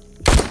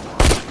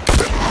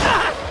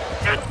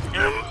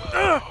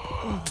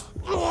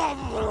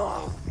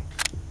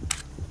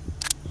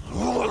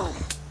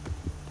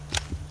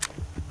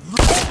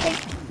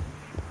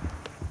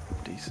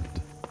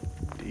 Decent.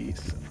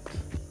 Decent.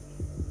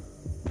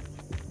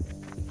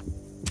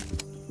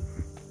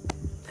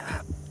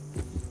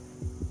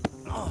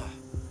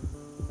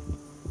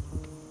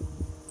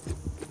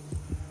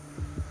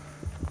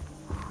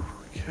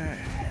 Okay.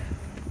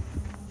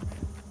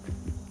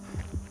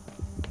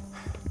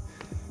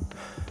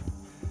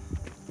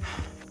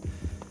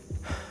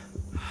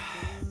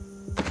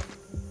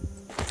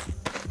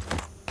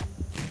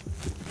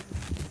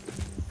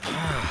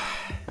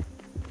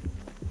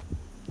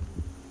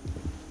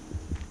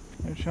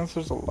 Any chance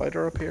there's a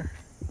lighter up here?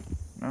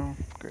 No?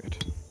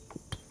 Great.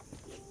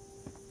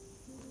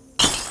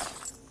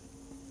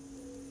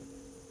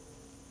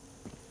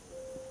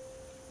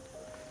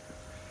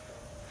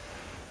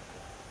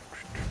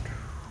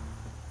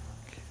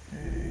 Okay.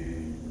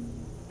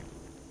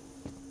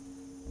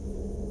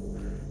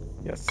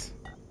 Yes.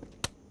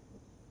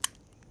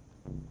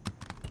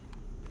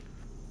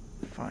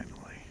 Finally.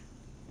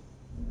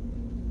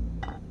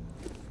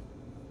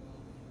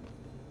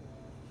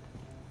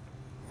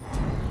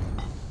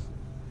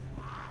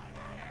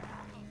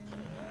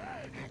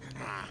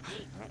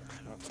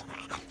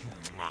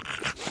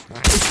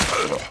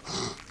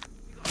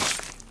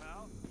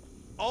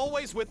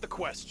 Always with the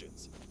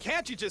questions.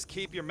 Can't you just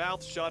keep your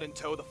mouth shut and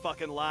toe the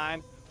fucking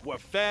line? We're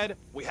fed,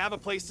 we have a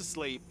place to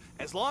sleep.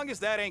 As long as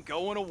that ain't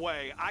going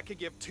away, I could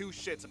give two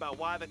shits about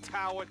why the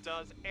tower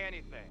does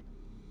anything.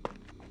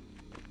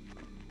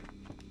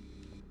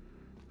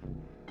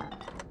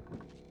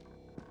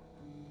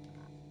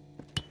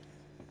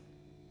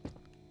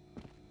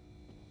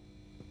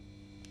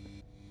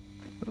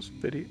 Those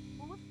video.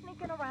 Who's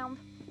sneaking around?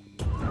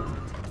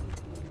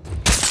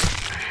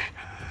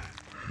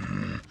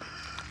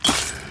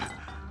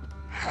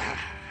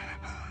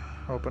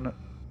 Open it.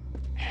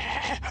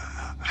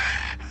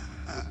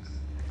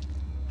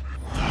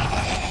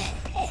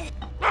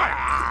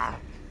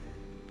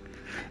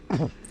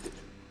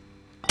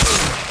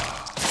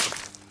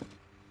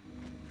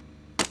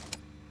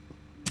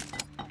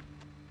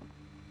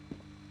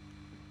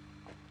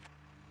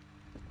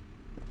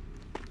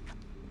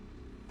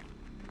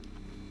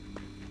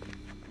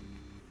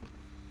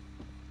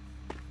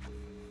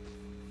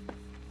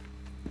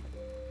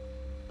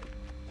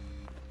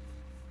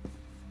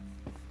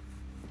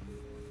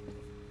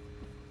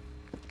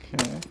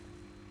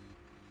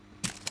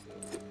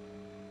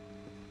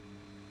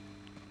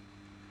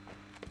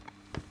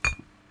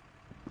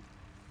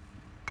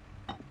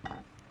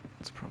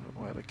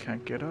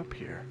 can't get up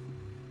here.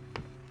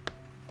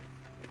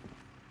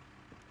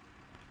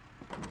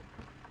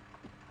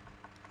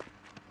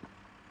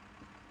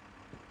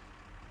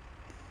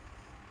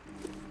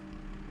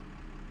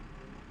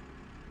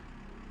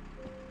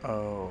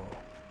 Oh.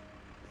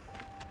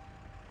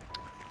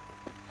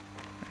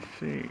 I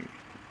see.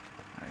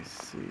 I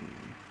see.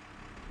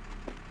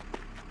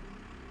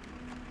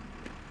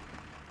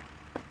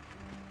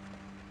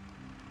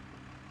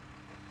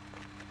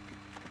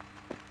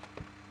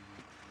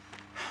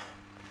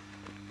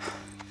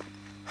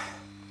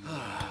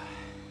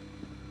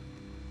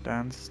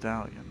 Dan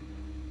Stallion.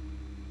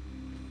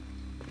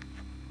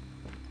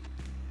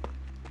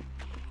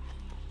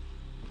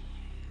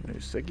 New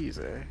ciggies,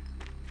 eh?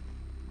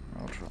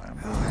 I'll try them.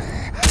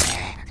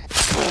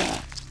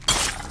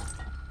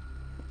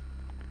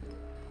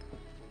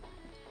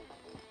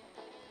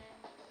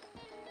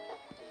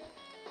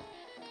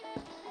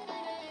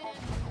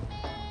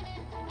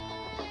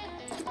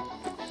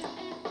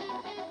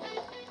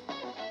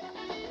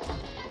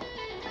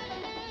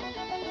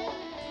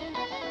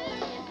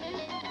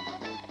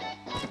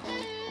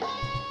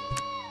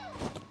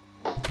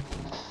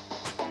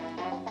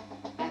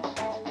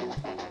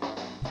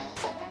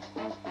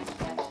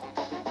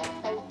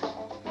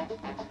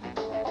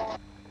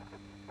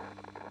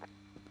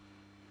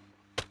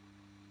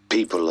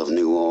 People of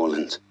New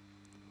Orleans,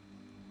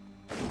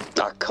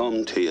 I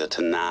come to you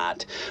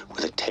tonight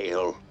with a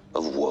tale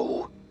of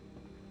woe,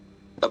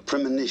 a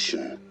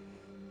premonition.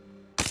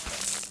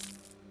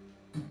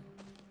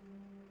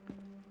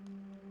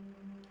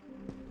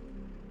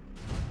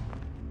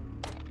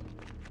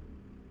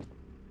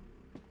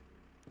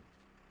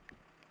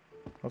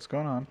 What's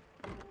going on?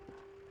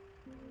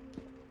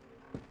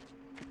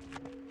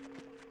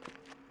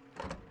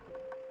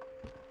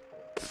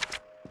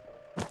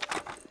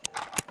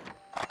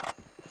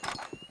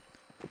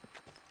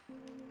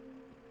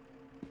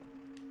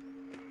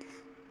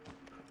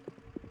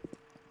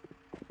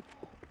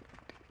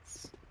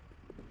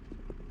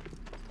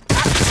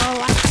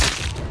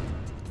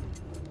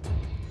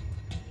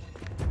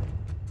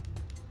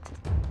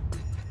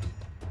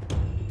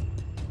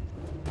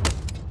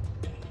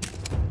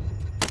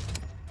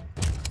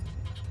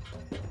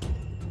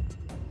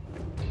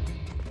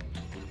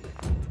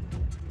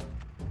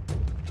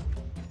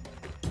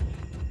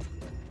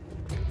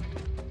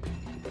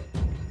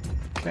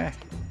 Okay.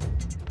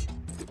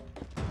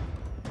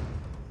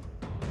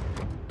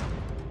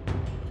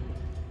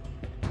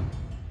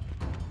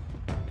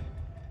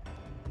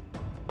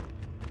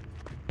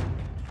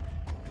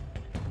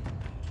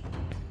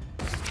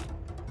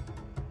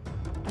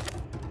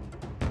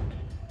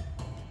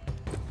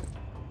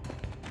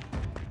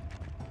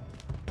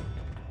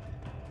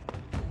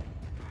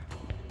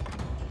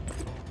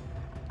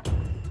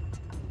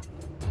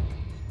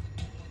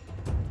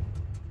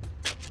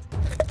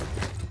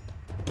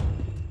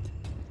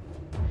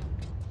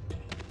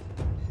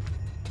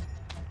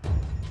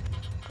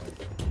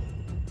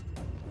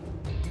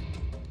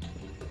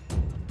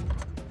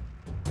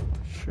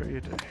 Sure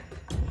you do.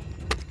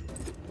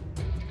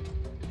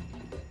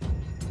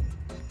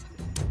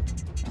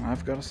 And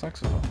I've got a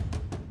saxophone.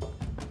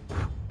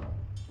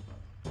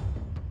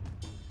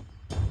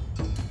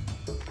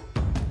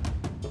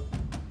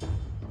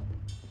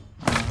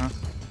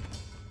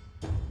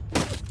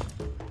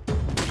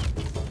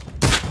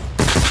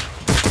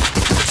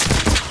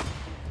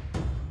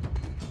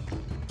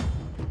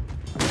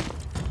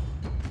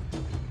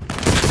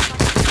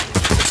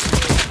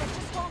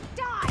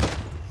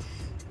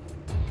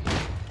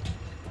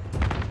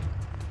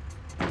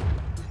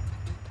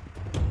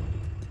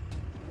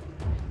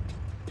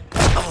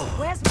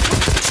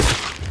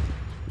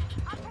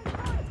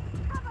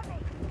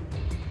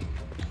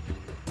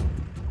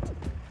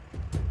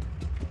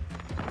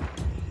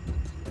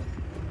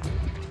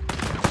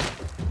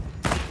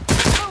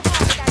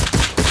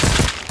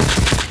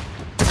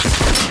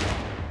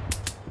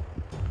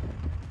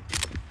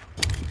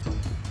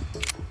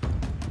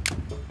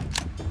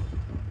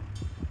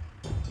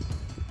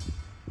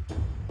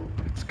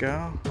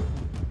 Go.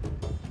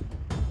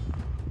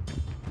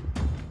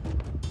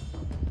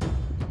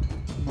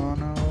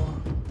 Mono.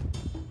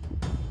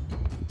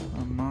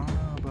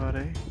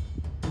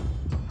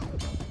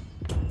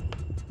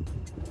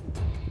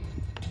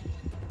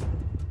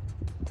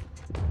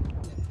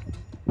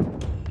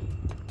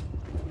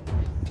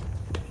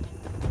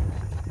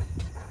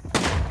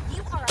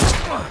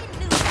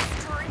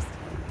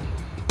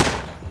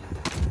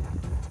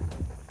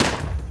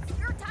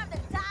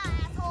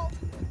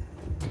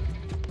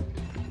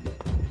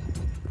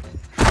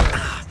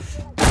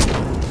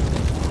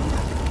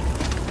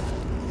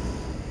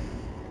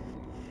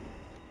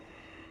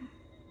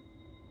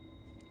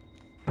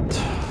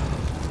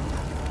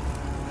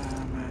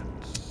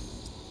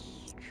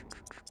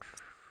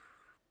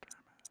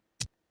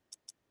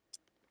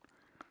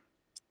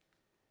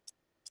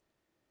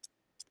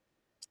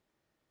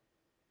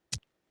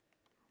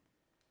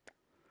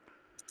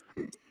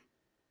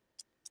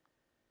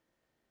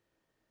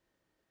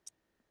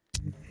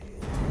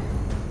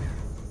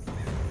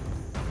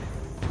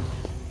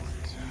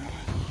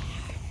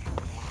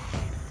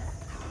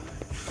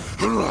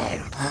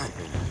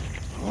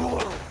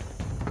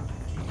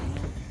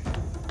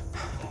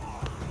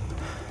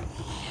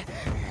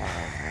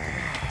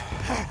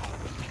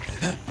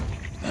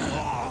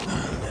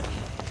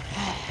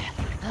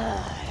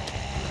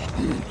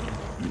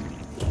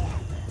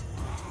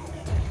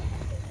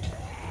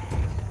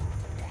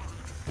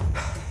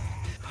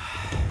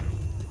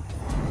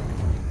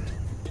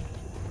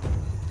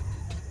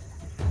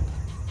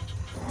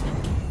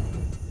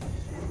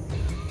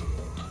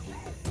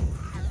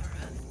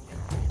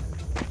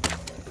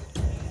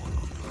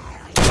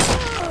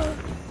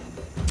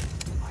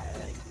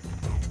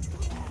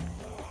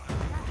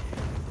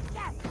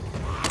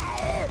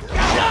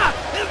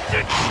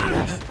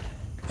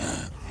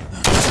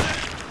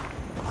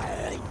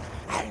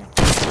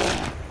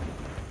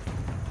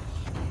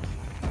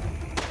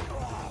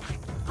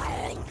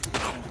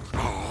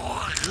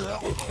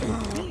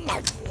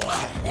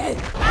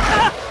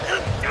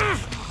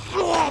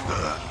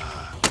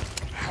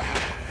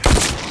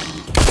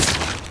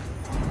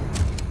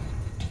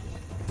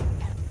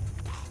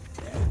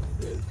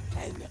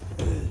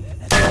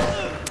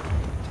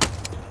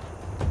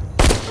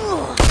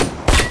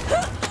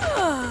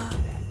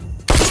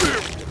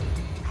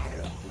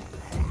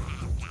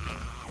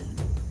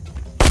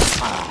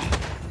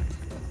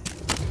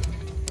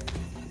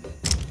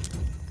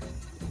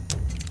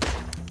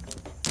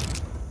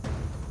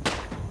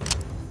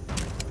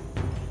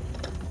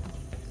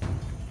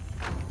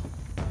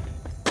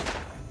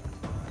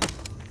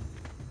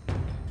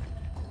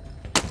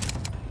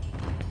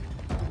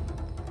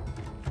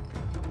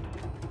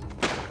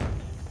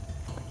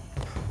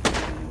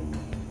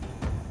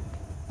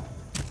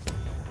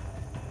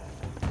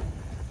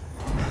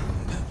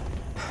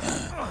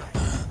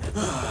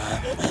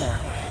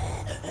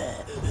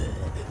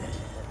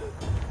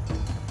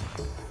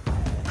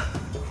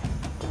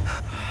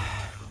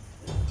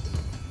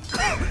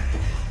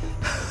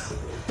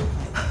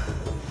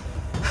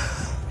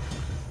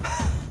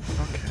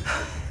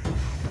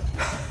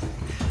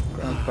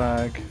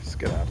 Bag,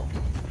 skedaddle.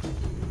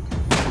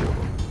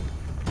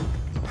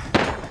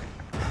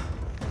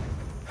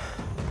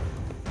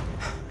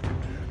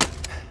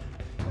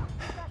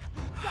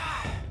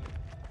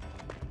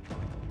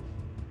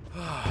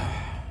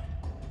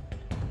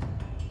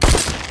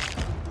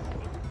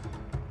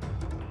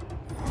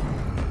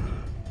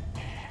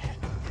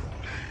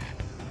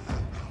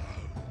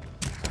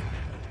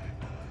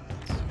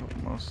 So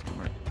most of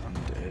them are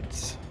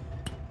undeads.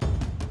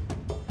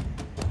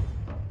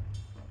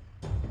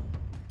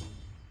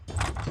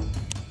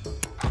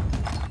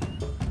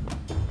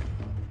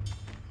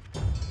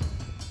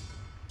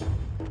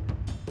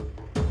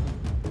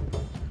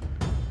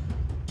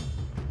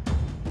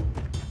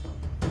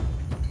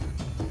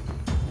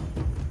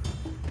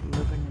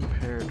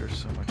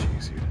 So much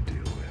easier to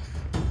deal with.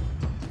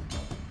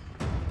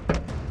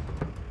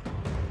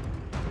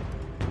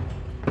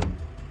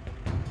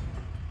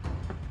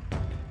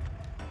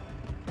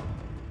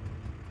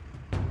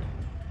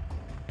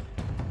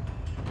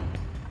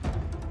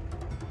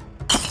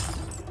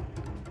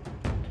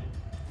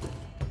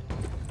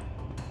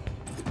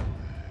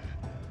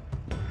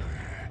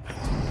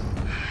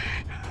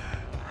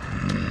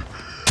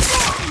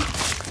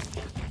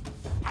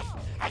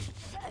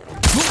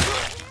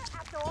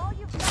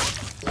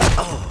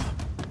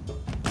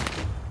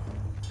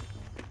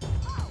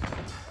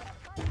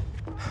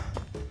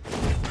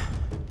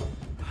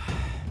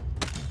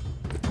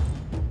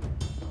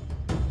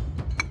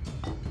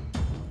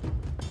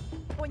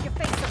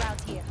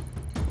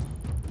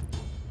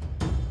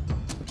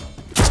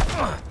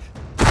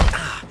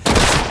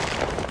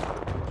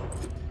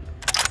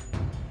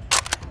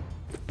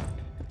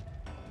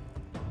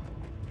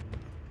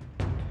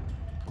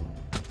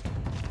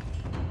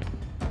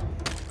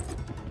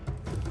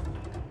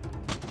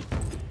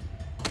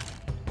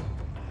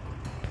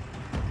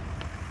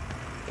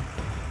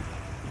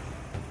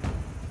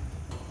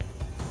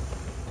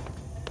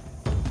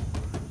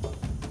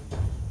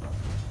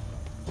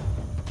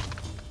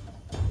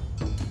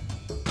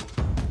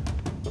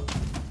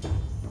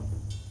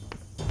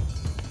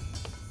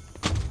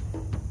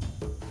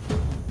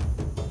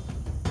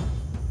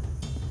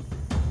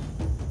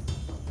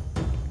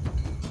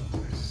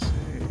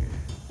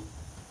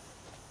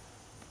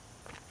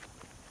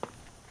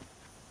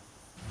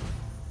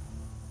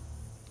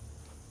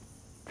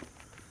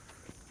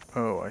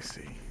 Oh, I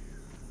see.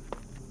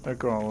 They're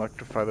going to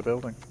electrify the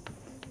building.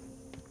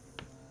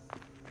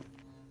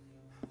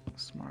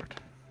 Smart.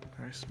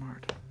 Very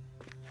smart.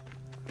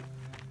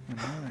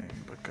 Annoying,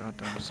 but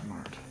goddamn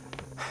smart.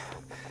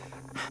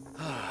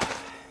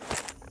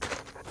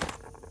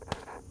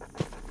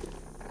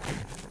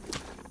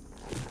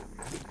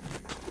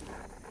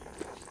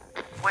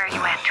 Where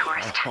you at,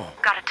 tourist?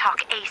 Gotta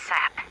talk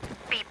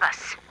ASAP. Beep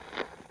us.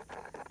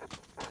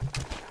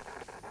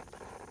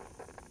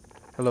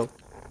 Hello.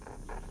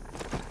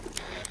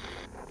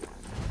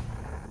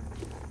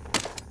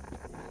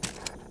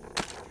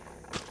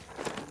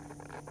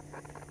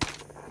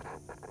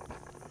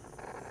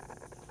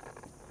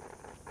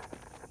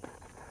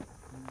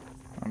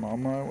 I'm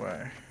on my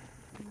way.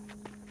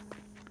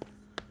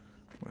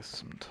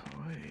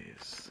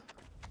 noise?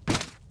 Do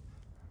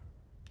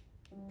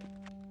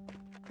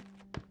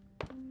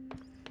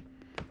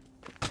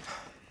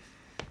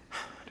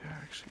I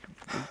actually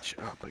reach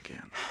up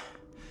again?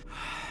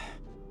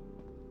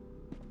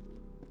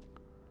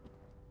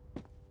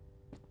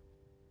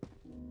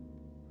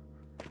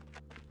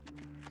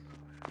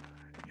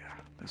 Yeah,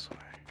 this way.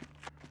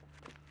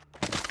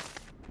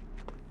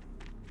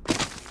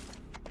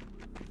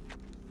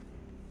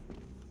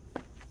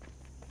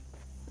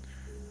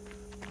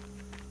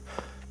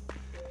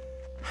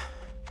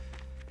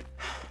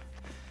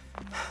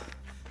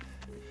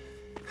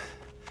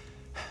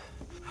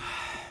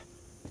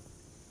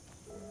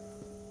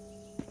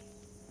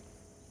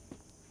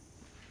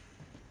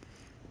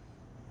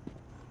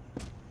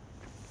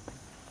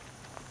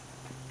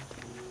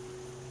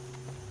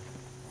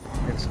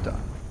 It's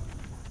done.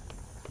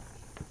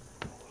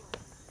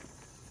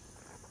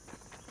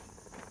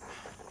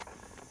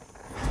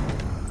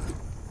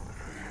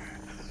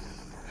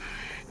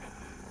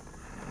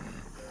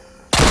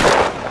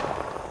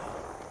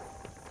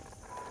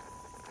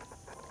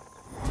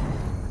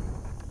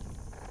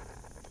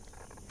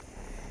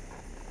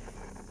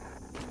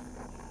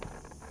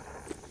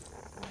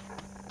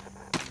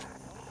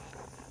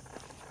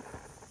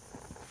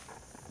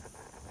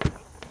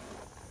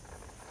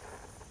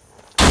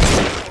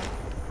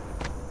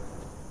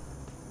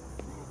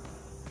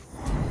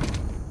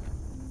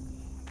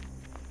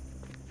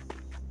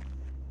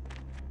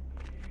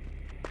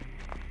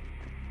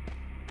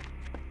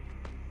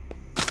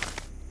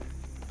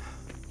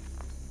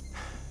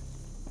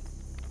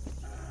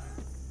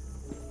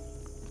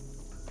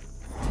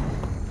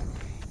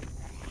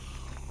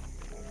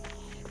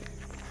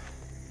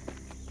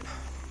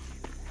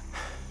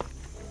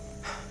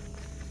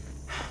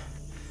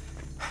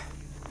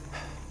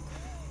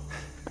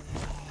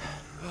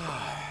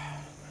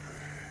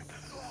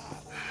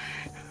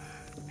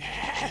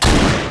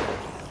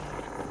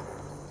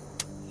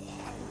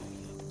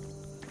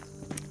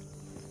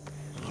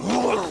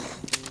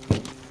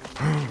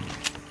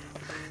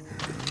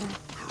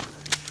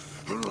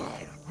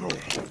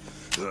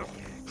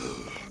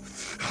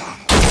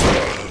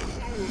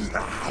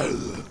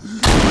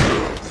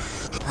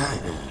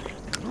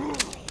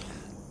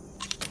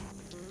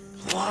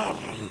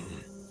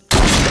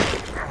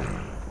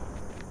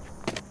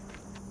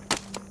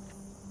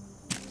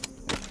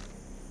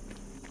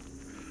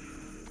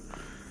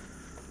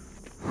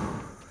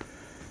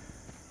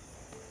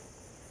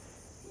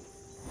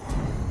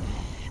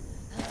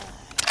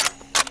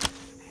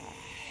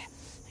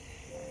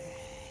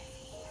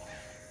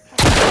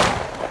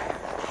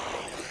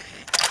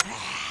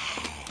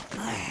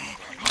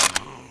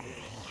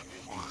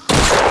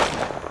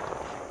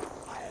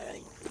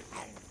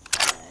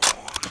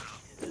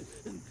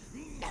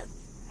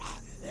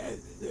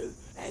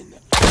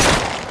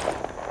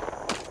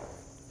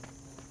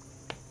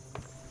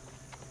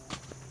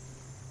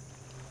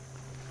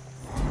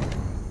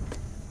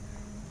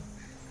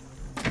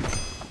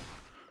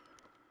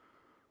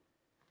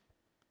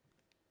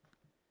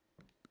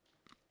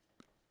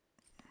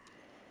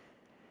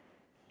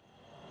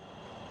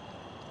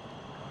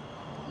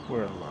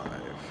 We're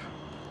alive.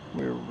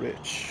 We're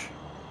rich.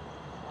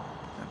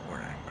 And we're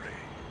angry.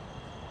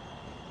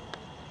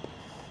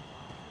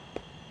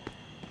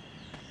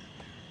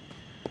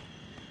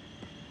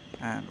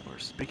 And we're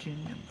speaking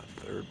in the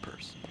third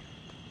person.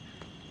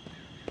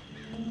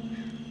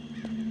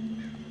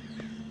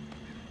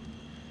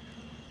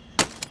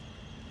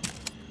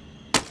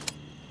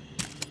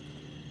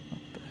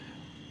 What the hell?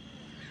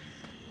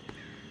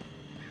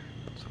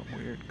 Some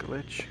weird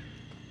glitch.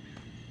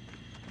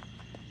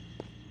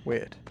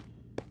 Weird.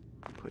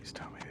 Please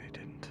tell me they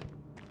didn't.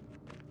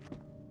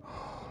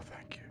 Oh,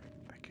 thank you.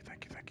 Thank you,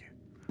 thank you, thank you.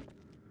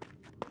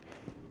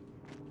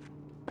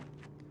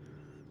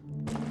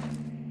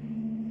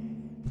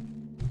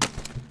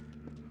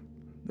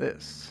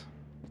 This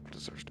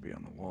deserves to be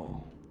on the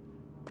wall.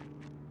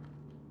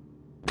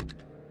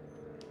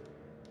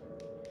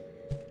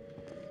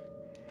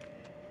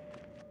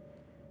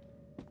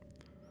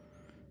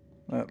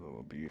 That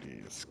little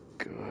beauty is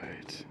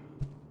good.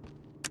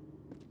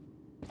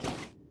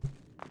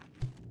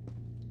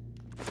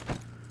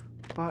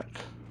 But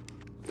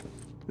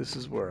this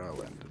is where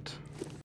I'll end it.